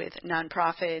affiliated with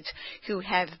nonprofits who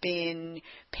have been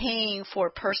paying for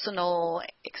personal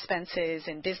expenses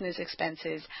and business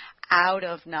expenses out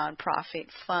of nonprofit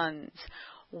funds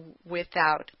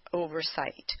without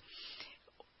oversight.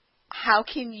 How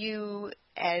can you,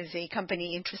 as a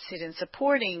company interested in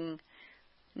supporting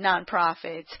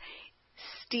nonprofits,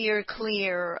 steer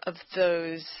clear of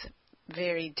those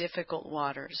very difficult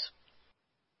waters?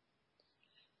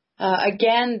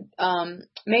 Again,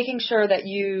 making sure that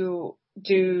you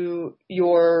do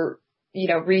your,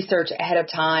 research ahead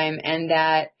of time, and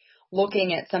that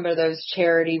looking at some of those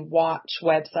charity watch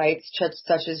websites,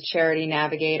 such as Charity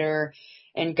Navigator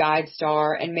and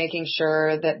GuideStar, and making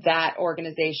sure that that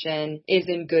organization is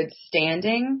in good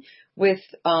standing with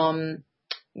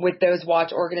those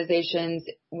watch organizations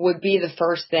would be the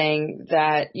first thing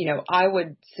that, I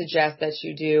would suggest that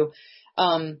you do.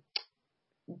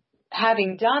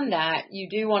 Having done that, you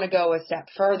do want to go a step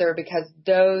further, because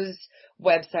those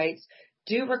websites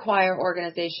do require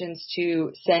organizations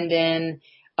to send in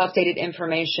updated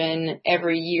information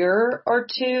every year or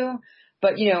two.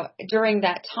 But, during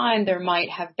that time, there might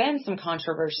have been some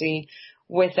controversy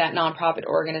with that nonprofit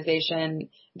organization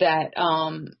that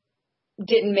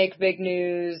didn't make big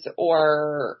news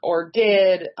or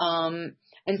did. And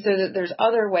so that there's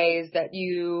other ways that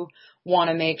you want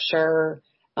to make sure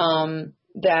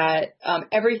that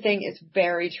everything is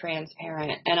very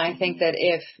transparent. And I think that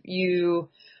if you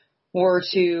were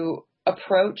to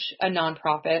approach a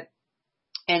nonprofit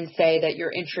and say that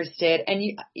you're interested, and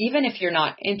even if you're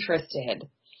not interested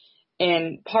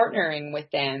in partnering with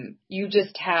them, you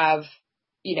just have,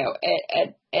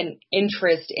 an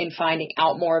interest in finding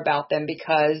out more about them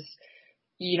because,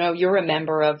 you're a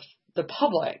member of the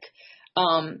public.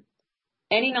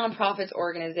 Any nonprofit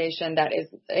organization that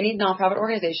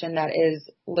is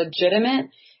legitimate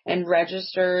and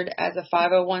registered as a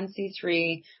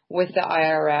 501c3 with the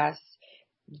IRS,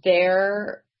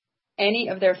 any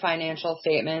of their financial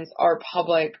statements are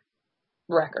public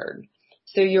record.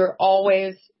 So you're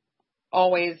always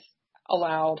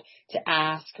allowed to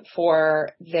ask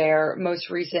for their most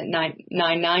recent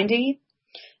 990,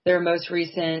 their most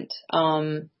recent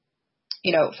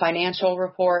financial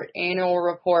report, annual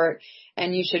report,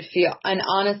 and you should feel, and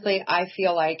honestly, I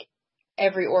feel like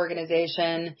every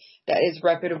organization that is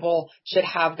reputable should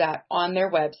have that on their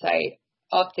website.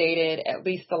 updated at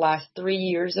least the last 3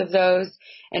 years of those.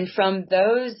 And from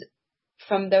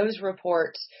those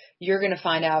reports, you're going to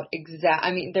find out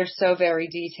they're so very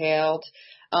detailed.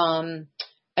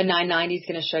 A 990 is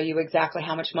going to show you exactly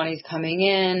how much money is coming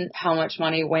in, how much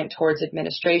money went towards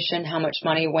administration, how much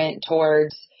money went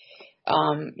towards,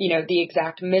 the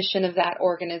exact mission of that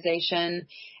organization.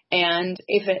 And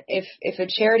if a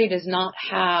charity does not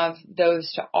have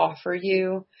those to offer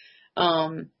you,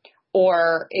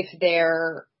 or if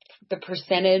the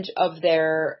percentage of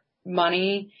their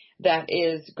money that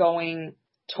is going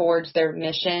towards their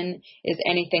mission is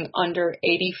anything under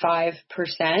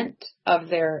 85% of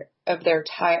their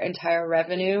entire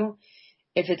revenue,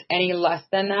 if it's any less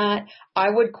than that, I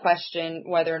would question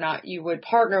whether or not you would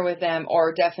partner with them,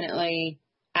 or definitely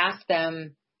ask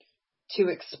them to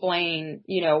explain,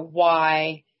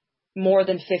 why more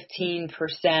than 15%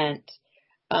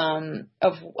 of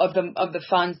the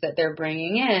funds that they're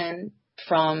bringing in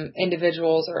from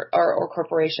individuals or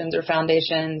corporations or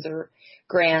foundations or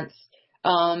grants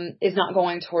is not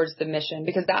going towards the mission,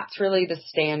 because that's really the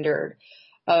standard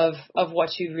of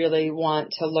what you really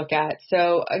want to look at.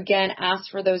 So again, ask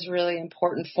for those really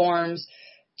important forms,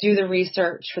 do the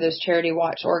research for those Charity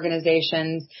Watch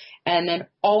organizations, and then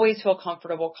always feel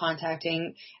comfortable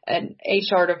contacting an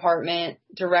HR department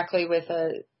directly with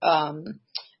an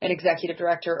executive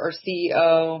director or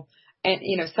CEO,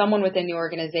 and someone within the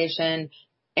organization,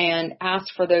 and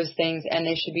ask for those things, and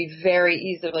they should be very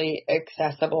easily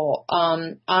accessible.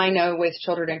 I know with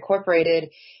Children Incorporated,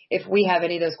 if we have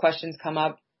any of those questions come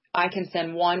up, I can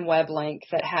send one web link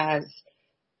that has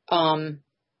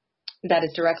that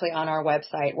is directly on our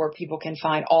website, where people can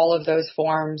find all of those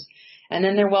forms, and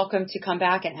then they're welcome to come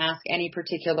back and ask any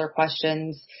particular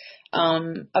questions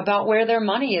about where their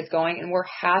money is going, and we're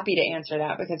happy to answer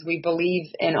that, because we believe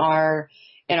in our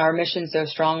mission so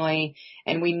strongly,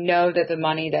 and we know that the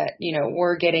money that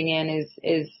we're getting in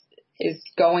is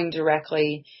going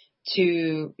directly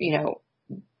to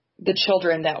the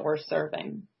children that we're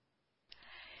serving.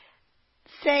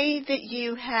 Say that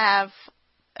you have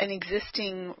an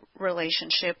existing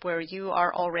relationship where you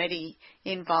are already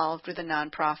involved with a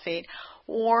nonprofit,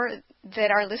 or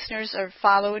that our listeners have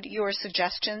followed your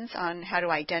suggestions on how to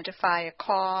identify a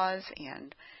cause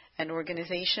and an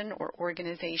organization or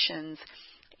organizations,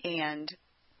 and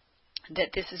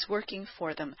that this is working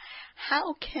for them.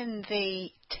 How can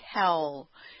they tell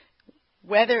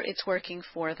whether it's working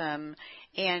for them,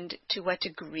 and to what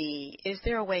degree? Is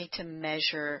there a way to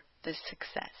measure the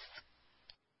success?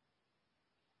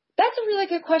 That's a really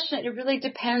good question. It really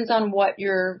depends on what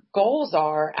your goals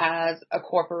are as a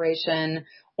corporation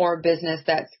or a business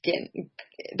that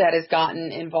has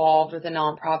gotten involved with a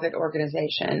nonprofit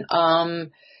organization.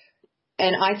 And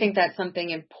I think that's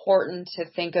something important to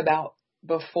think about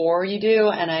before you do.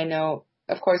 And I know,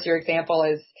 of course, your example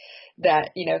is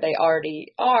that, they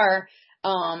already are.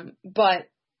 But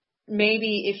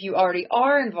maybe if you already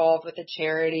are involved with a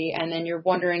charity and then you're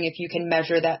wondering if you can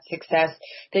measure that success,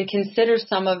 then consider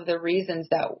some of the reasons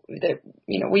that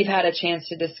we've had a chance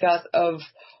to discuss of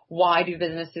why do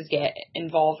businesses get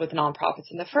involved with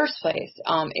nonprofits in the first place.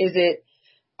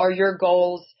 Are your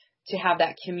goals to have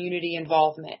that community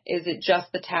involvement? Is it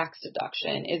just the tax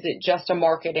deduction? Is it just a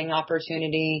marketing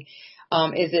opportunity?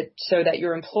 Is it so that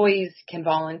your employees can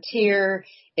volunteer?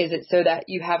 Is it so that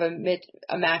you have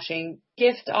a matching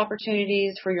gift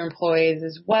opportunities for your employees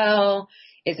as well?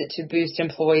 Is it to boost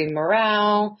employee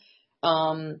morale?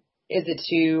 Is it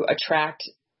to attract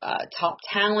top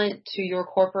talent to your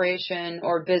corporation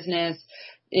or business,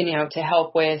 to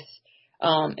help with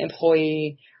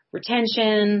employee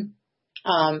retention?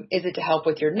 Is it to help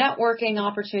with your networking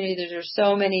opportunities? There's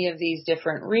so many of these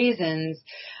different reasons.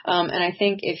 And I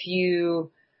think if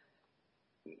you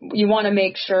want to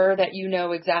make sure that you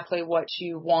know exactly what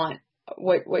you want,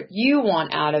 what you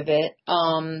want out of it,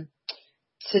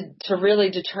 to really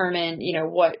determine,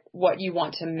 what you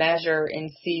want to measure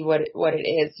and see what it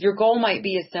is. Your goal might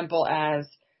be as simple as,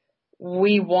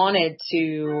 we wanted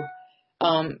to,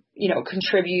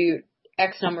 contribute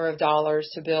X number of dollars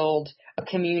to build a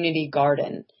community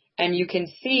garden, and you can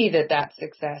see that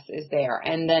success is there.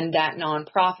 And then that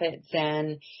nonprofit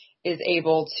then is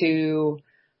able to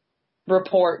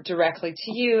report directly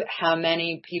to you how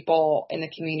many people in the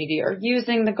community are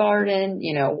using the garden,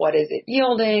 what is it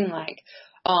yielding,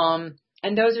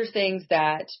 and those are things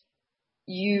that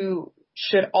you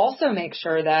should also make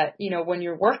sure that, when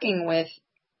you're working with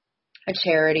a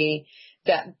charity,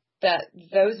 that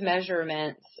those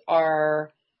measurements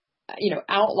are,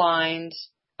 outlined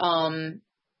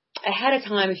ahead of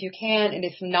time if you can, and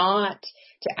if not,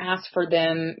 to ask for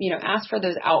them, ask for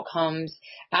those outcomes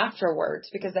afterwards,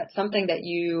 because that's something that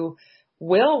you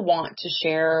will want to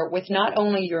share with not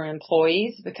only your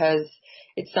employees, because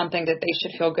it's something that they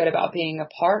should feel good about being a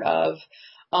part of,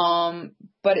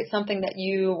 but it's something that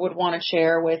you would want to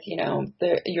share with,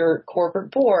 your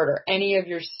corporate board or any of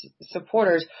your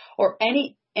supporters, or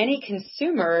any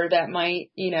consumer that might,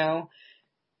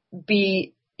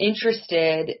 be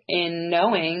interested in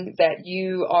knowing that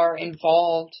you are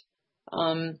involved,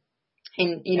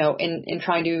 in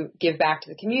trying to give back to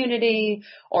the community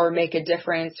or make a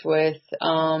difference with,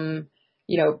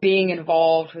 being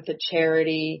involved with a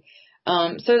charity.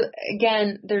 So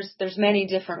again, there's many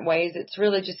different ways. It's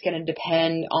really just going to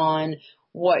depend on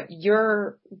what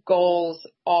your goals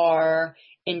are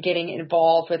in getting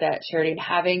involved with that charity, and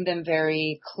having them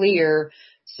very clear,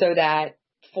 so that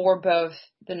for both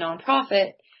the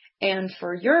nonprofit and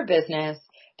for your business,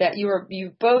 that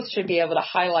you both should be able to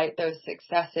highlight those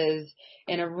successes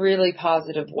in a really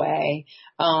positive way.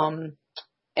 And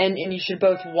you should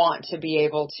both want to be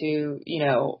able to,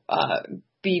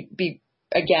 be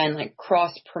again, like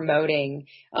cross promoting,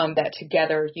 that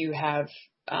together you have,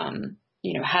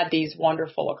 had these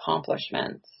wonderful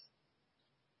accomplishments.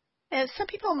 And some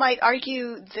people might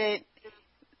argue that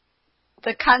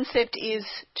the concept is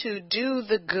to do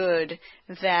the good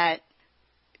that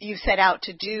you set out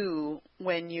to do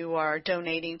when you are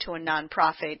donating to a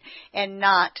nonprofit, and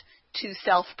not to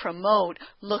self-promote.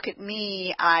 Look at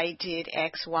me, I did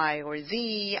X, Y, or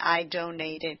Z. I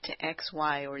donated to X,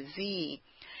 Y, or Z.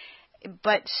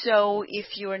 But so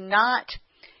if you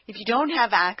don't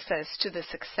have access to the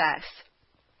success,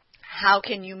 how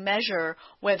can you measure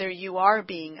whether you are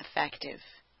being effective?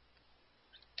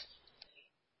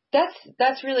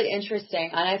 That's really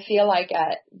interesting. And I feel like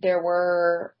there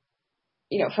were,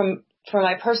 from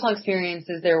my personal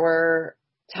experiences, there were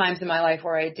times in my life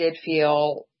where I did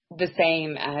feel the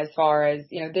same, as far as,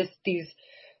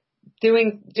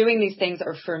 doing these things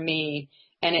are for me,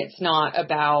 and it's not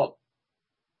about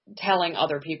telling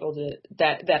other people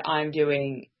that I'm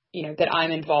doing, that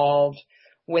I'm involved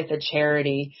with a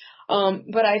charity.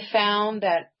 But I found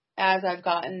that as I've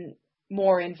gotten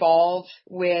more involved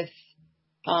with,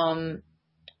 not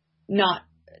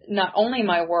only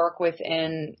my work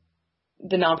within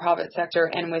the nonprofit sector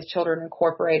and with Children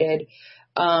Incorporated,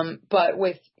 but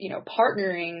with,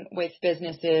 partnering with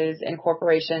businesses and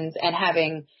corporations, and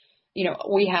having,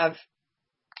 we have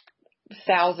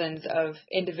thousands of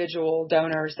individual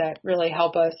donors that really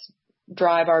help us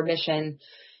drive our mission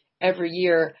every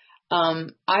year.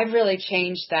 I've really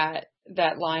changed that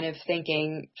line of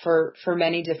thinking for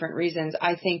many different reasons.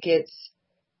 I think it's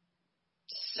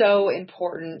so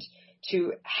important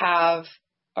to have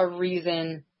a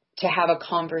reason to have a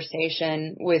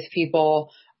conversation with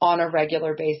people on a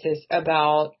regular basis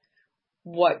about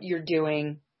what you're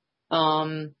doing,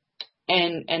 and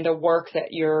the work that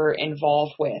you're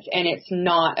involved with. And it's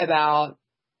not about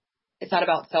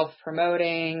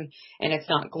self-promoting, and it's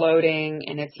not gloating,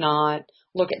 and it's not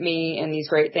look at me and these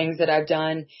great things that I've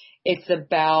done. It's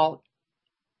about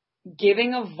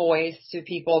giving a voice to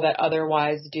people that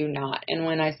otherwise do not. And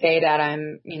when I say that,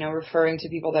 I'm, referring to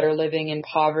people that are living in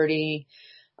poverty,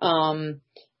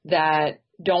 that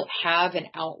don't have an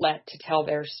outlet to tell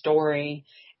their story,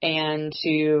 and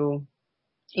to,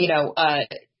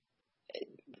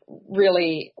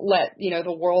 really let,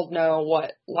 the world know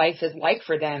what life is like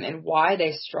for them, and why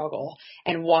they struggle,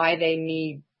 and why they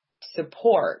need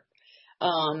support.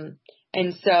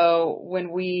 And so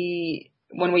when we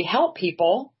help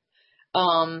people,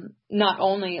 not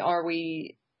only are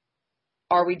we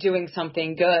doing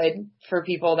something good for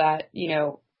people that,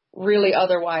 really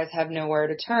otherwise have nowhere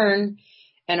to turn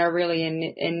and are really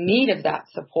in need of that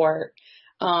support,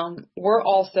 we're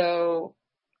also,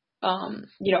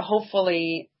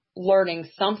 hopefully learning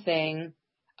something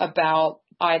about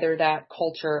either that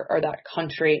culture or that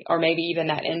country, or maybe even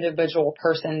that individual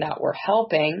person that we're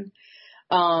helping.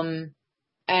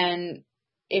 And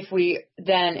if we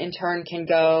then in turn can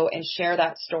go and share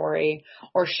that story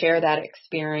or share that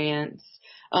experience,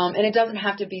 and it doesn't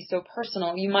have to be so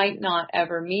personal. You might not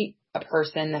ever meet a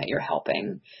person that you're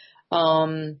helping.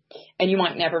 And you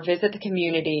might never visit the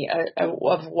community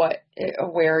of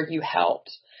where you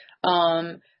helped.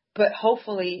 But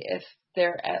hopefully, if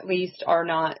there at least are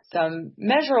not some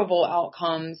measurable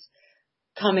outcomes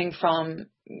coming from,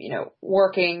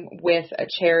 working with a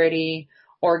charity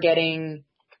or getting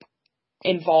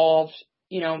involved,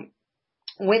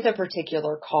 with a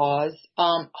particular cause,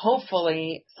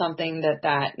 hopefully something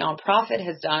that nonprofit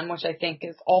has done, which I think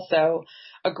is also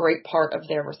a great part of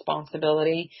their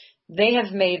responsibility. They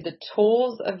have made the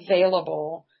tools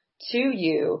available to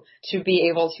you to be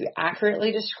able to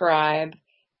accurately describe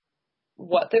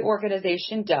what the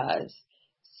organization does,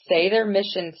 say their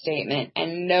mission statement,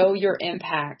 and know your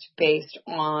impact based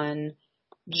on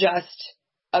just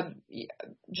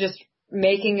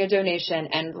making a donation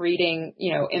and reading,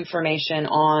 information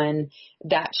on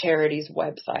that charity's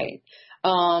website.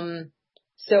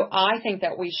 So I think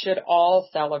that we should all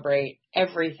celebrate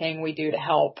everything we do to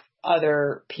help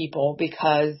other people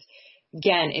because,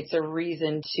 again, it's a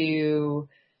reason to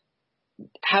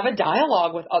have a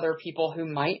dialogue with other people who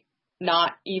might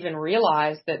not even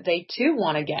realize that they too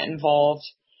want to get involved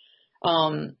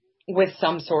with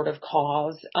some sort of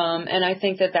cause. And I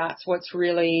think that that's what's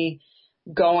really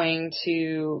going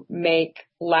to make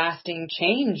lasting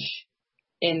change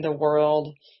in the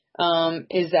world,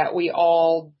 is that we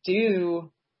all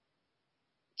do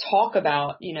talk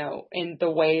about, in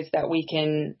the ways that we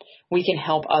can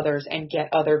help others and get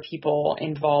other people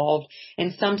involved.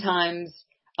 And sometimes,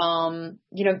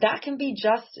 that can be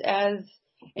just as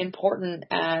important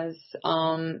as,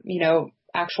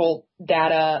 actual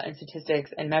data and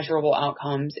statistics and measurable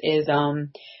outcomes is,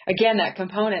 again, that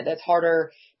component that's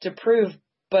harder to prove,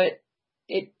 but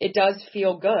it does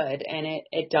feel good and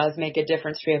it does make a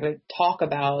difference to be able to talk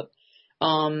about,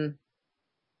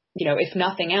 if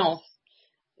nothing else,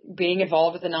 being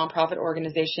involved with a nonprofit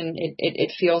organization,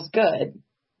 it feels good.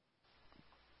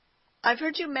 I've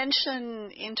heard you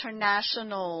mention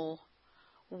international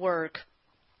work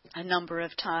a number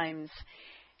of times.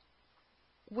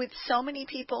 With so many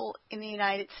people in the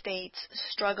United States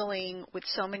struggling, with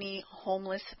so many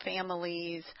homeless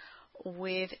families,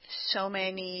 with so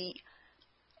many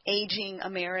aging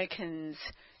Americans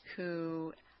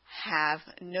who have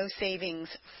no savings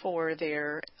for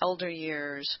their elder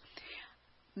years,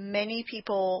 many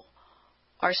people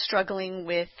are struggling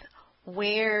with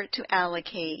where to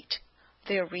allocate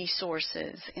their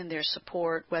resources and their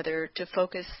support, whether to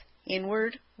focus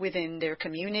inward within their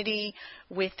community,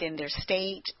 within their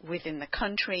state, within the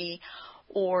country,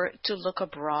 or to look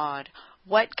abroad.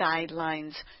 What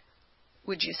guidelines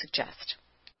would you suggest?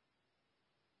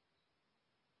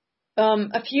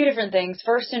 A few different things.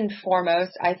 First and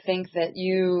foremost, I think that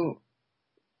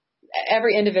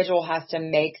every individual has to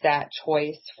make that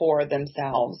choice for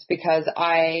themselves, because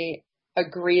I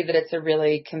agree that it's a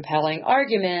really compelling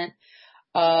argument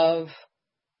of,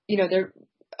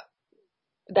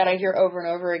 that I hear over and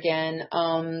over again,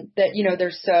 that,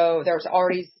 there's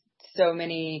already so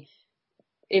many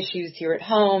issues here at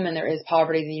home and there is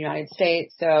poverty in the United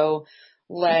States. So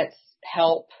let's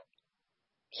help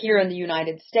here in the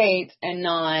United States and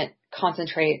not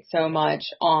concentrate so much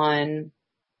on,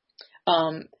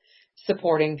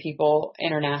 supporting people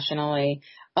internationally.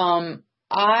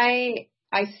 I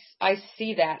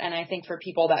see that, and I think for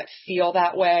people that feel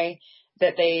that way,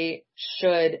 that they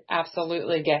should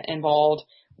absolutely get involved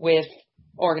with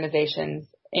organizations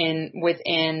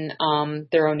within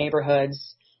their own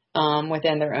neighborhoods,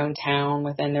 within their own town,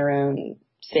 within their own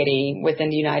city, within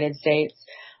the United States.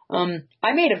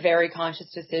 I made a very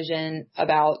conscious decision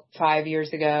about 5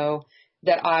 years ago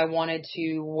that I wanted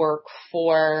to work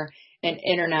for an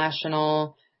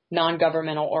international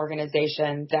non-governmental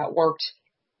organization that worked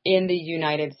in the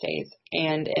United States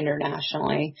and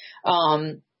internationally.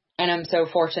 And I'm so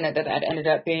fortunate that ended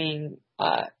up being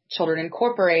Children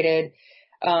Incorporated,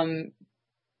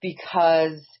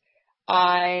 because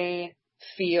I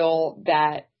feel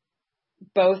that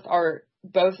both are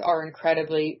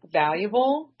incredibly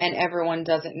valuable, and everyone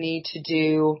doesn't need to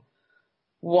do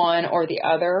one or the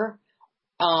other.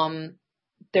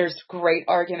 There's great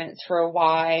arguments for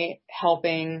why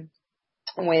helping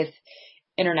with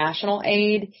international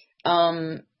aid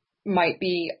might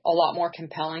be a lot more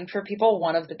compelling for people.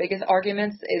 One of the biggest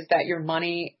arguments is that your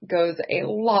money goes a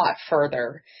lot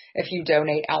further if you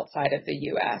donate outside of the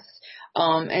U.S.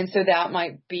 And so that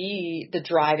might be the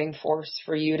driving force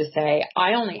for you to say,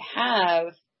 I only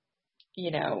have,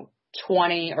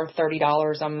 $20 or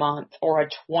 $30 a month or a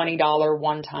 $20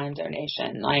 one-time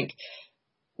donation. Like,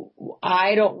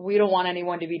 we don't want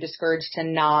anyone to be discouraged to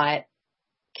not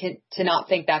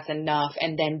think that's enough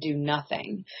and then do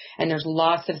nothing. And there's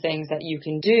lots of things that you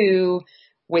can do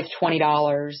with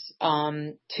 $20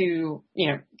 to,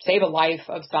 save a life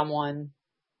of someone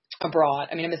abroad.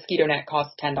 I mean, a mosquito net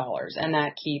costs $10, and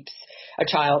that keeps a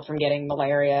child from getting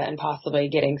malaria and possibly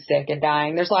getting sick and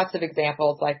dying. There's lots of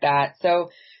examples like that. So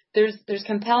there's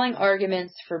compelling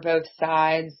arguments for both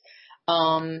sides.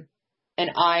 And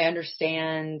I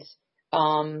understand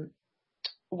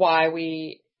why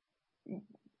we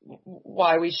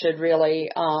should really,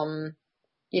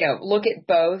 look at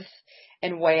both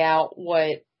and weigh out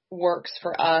what works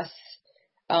for us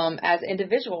as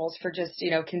individuals for just,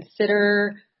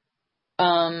 consider,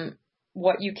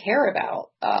 what you care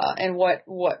about, and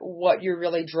what you're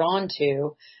really drawn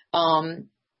to,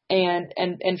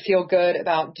 and feel good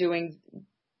about doing,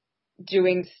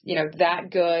 that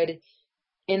good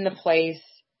in the place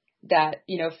that,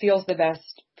 feels the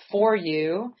best for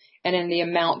you and in the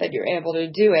amount that you're able to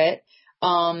do it.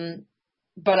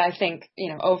 But I think,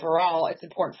 overall it's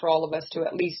important for all of us to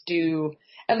at least do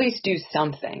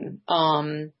something,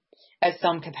 at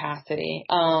some capacity.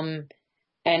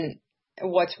 And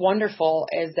what's wonderful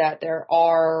is that there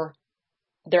are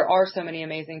so many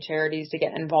amazing charities to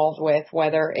get involved with,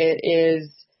 whether it is,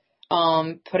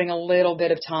 putting a little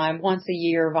bit of time once a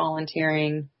year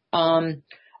volunteering,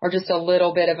 or just a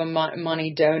little bit of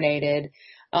money donated.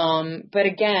 But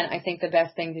again, I think the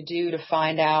best thing to do to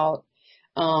find out,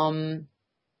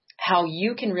 how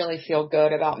you can really feel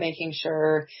good about making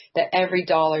sure that every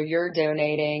dollar you're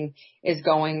donating is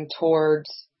going towards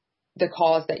the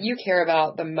cause that you care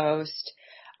about the most,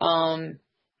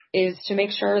 is to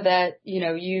make sure that,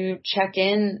 you check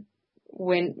in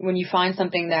when you find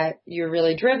something that you're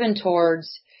really driven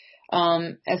towards,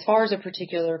 as far as a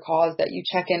particular cause, that you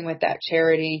check in with that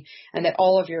charity and that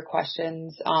all of your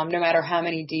questions, no matter how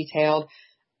many detailed,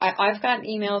 I've gotten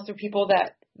emails from people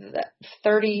that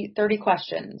 30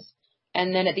 questions.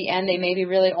 And then at the end, they maybe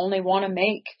really only want to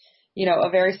make, a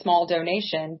very small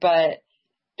donation, but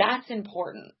that's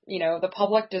important. The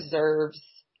public deserves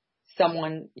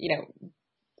someone,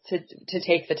 to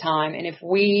take the time. And if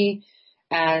we,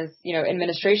 as,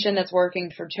 administration that's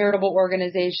working for charitable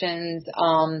organizations,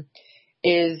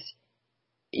 is,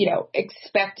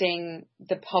 expecting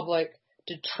the public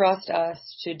to trust us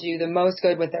to do the most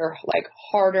good with their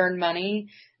hard-earned money,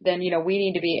 then, we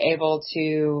need to be able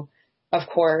to, of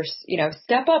course,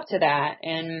 step up to that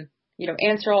and,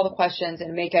 answer all the questions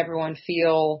and make everyone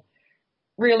feel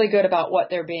really good about what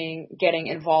they're getting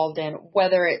involved in,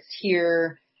 whether it's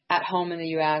here at home in the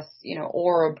U.S.,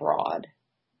 or abroad.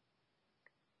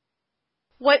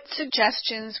 What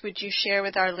suggestions would you share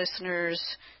with our listeners?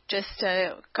 Just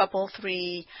a couple,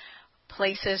 3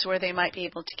 places where they might be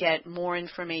able to get more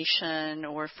information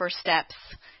or first steps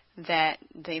that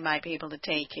they might be able to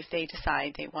take if they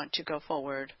decide they want to go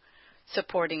forward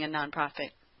supporting a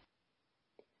nonprofit?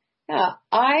 Yeah,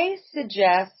 I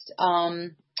suggest,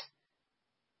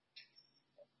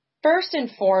 first and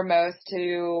foremost,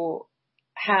 to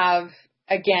have,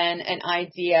 again, an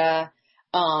idea,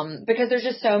 because there's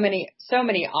just so many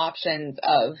options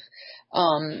of,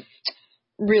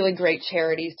 really great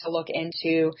charities to look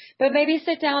into, but maybe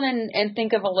sit down and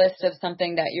think of a list of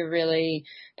something that you're really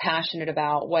passionate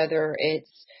about, whether it's,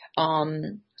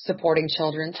 supporting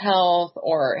children's health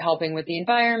or helping with the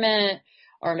environment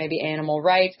or maybe animal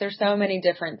rights. There's so many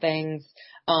different things,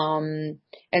 and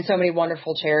so many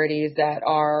wonderful charities that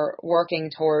are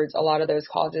working towards a lot of those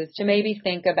causes, to maybe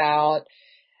think about,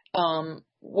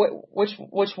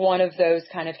 which one of those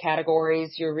kind of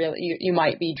categories you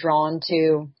might be drawn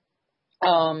to.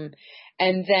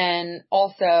 And then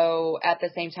also at the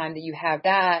same time that you have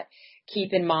that,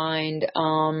 keep in mind,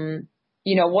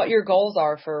 what your goals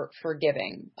are for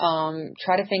giving.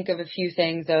 Try to think of a few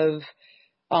things of,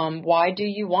 why do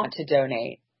you want to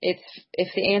donate? If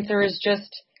the answer is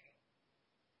just,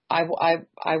 I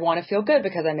want to feel good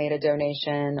because I made a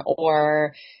donation,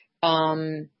 or,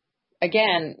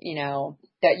 again,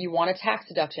 that you want a tax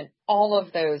deduction, all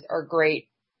of those are great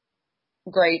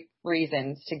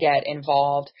reasons to get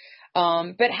involved.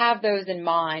 But have those in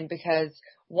mind, because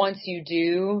once you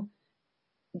do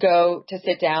go to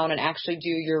sit down and actually do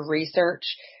your research,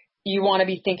 you want to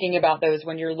be thinking about those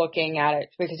when you're looking at it,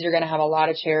 because you're going to have a lot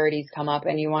of charities come up,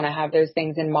 and you want to have those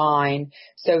things in mind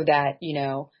so that,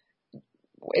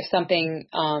 if something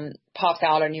pops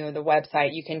out on you on the website,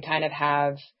 you can kind of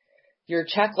have your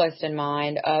checklist in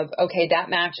mind of, okay, that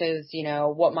matches,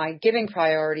 what my giving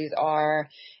priorities are,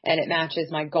 and it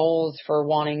matches my goals for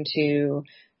wanting to,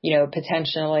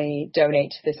 potentially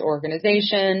donate to this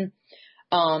organization.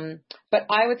 But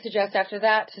I would suggest after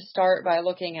that to start by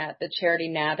looking at the Charity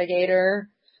Navigator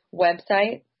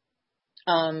website.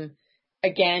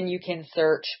 Again, you can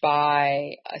search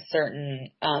by a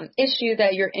certain issue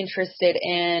that you're interested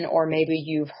in, or maybe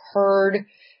you've heard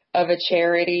of a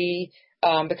charity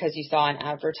because you saw an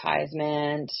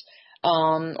advertisement,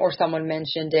 or someone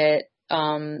mentioned it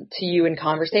to you in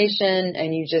conversation,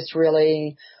 and you just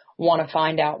really want to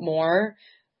find out more.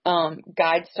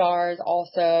 GuideStar is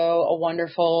also a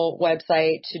wonderful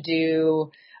website to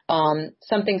do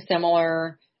something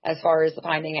similar as far as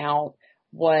finding out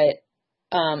what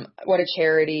a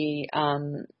charity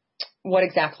what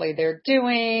exactly they're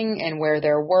doing and where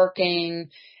they're working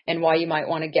and why you might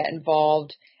want to get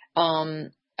involved.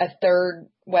 A third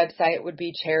website would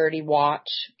be Charity Watch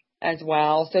as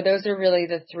well. So those are really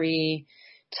the three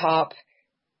top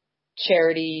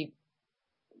charity,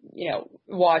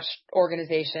 watch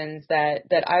organizations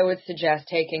that I would suggest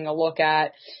taking a look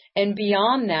at. And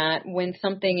beyond that, when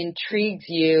something intrigues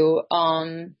you,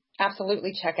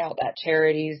 absolutely check out that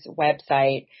charity's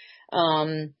website.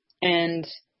 And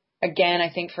again, I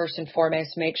think first and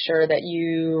foremost, make sure that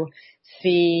you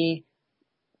see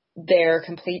their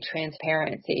complete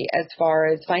transparency as far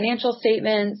as financial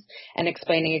statements and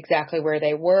explaining exactly where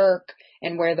they work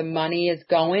and where the money is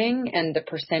going and the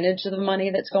percentage of the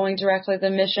money that's going directly to the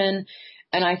mission.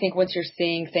 And I think once you're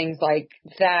seeing things like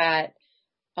that,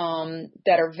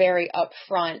 that are very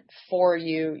upfront for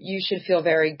you, you should feel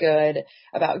very good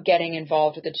about getting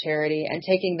involved with the charity and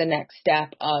taking the next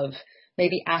step of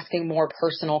maybe asking more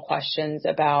personal questions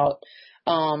about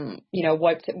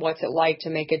what's it like to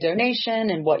make a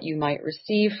donation and what you might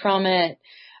receive from it.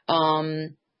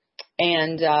 And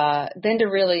then to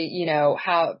really,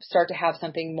 start to have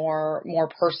something more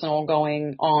personal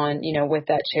going on, with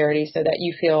that charity so that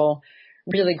you feel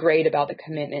really great about the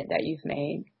commitment that you've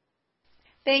made.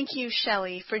 Thank you,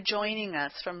 Shelley, for joining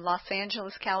us from Los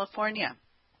Angeles, California.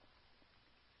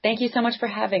 Thank you so much for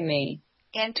having me.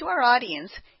 And to our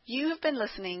audience, you have been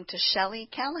listening to Shelley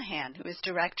Callahan, who is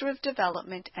Director of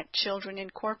Development at Children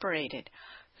Incorporated,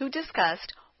 who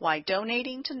discussed why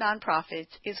donating to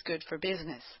nonprofits is good for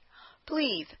business.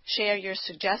 Please share your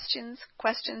suggestions,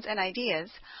 questions, and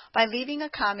ideas by leaving a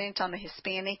comment on the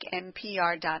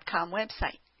HispanicMPR.com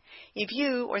website. If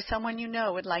you or someone you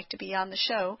know would like to be on the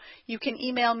show, you can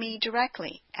email me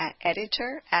directly at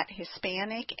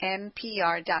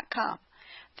editor@HispanicMPR.com.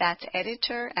 That's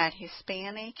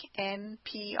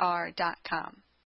editor@HispanicMPR.com.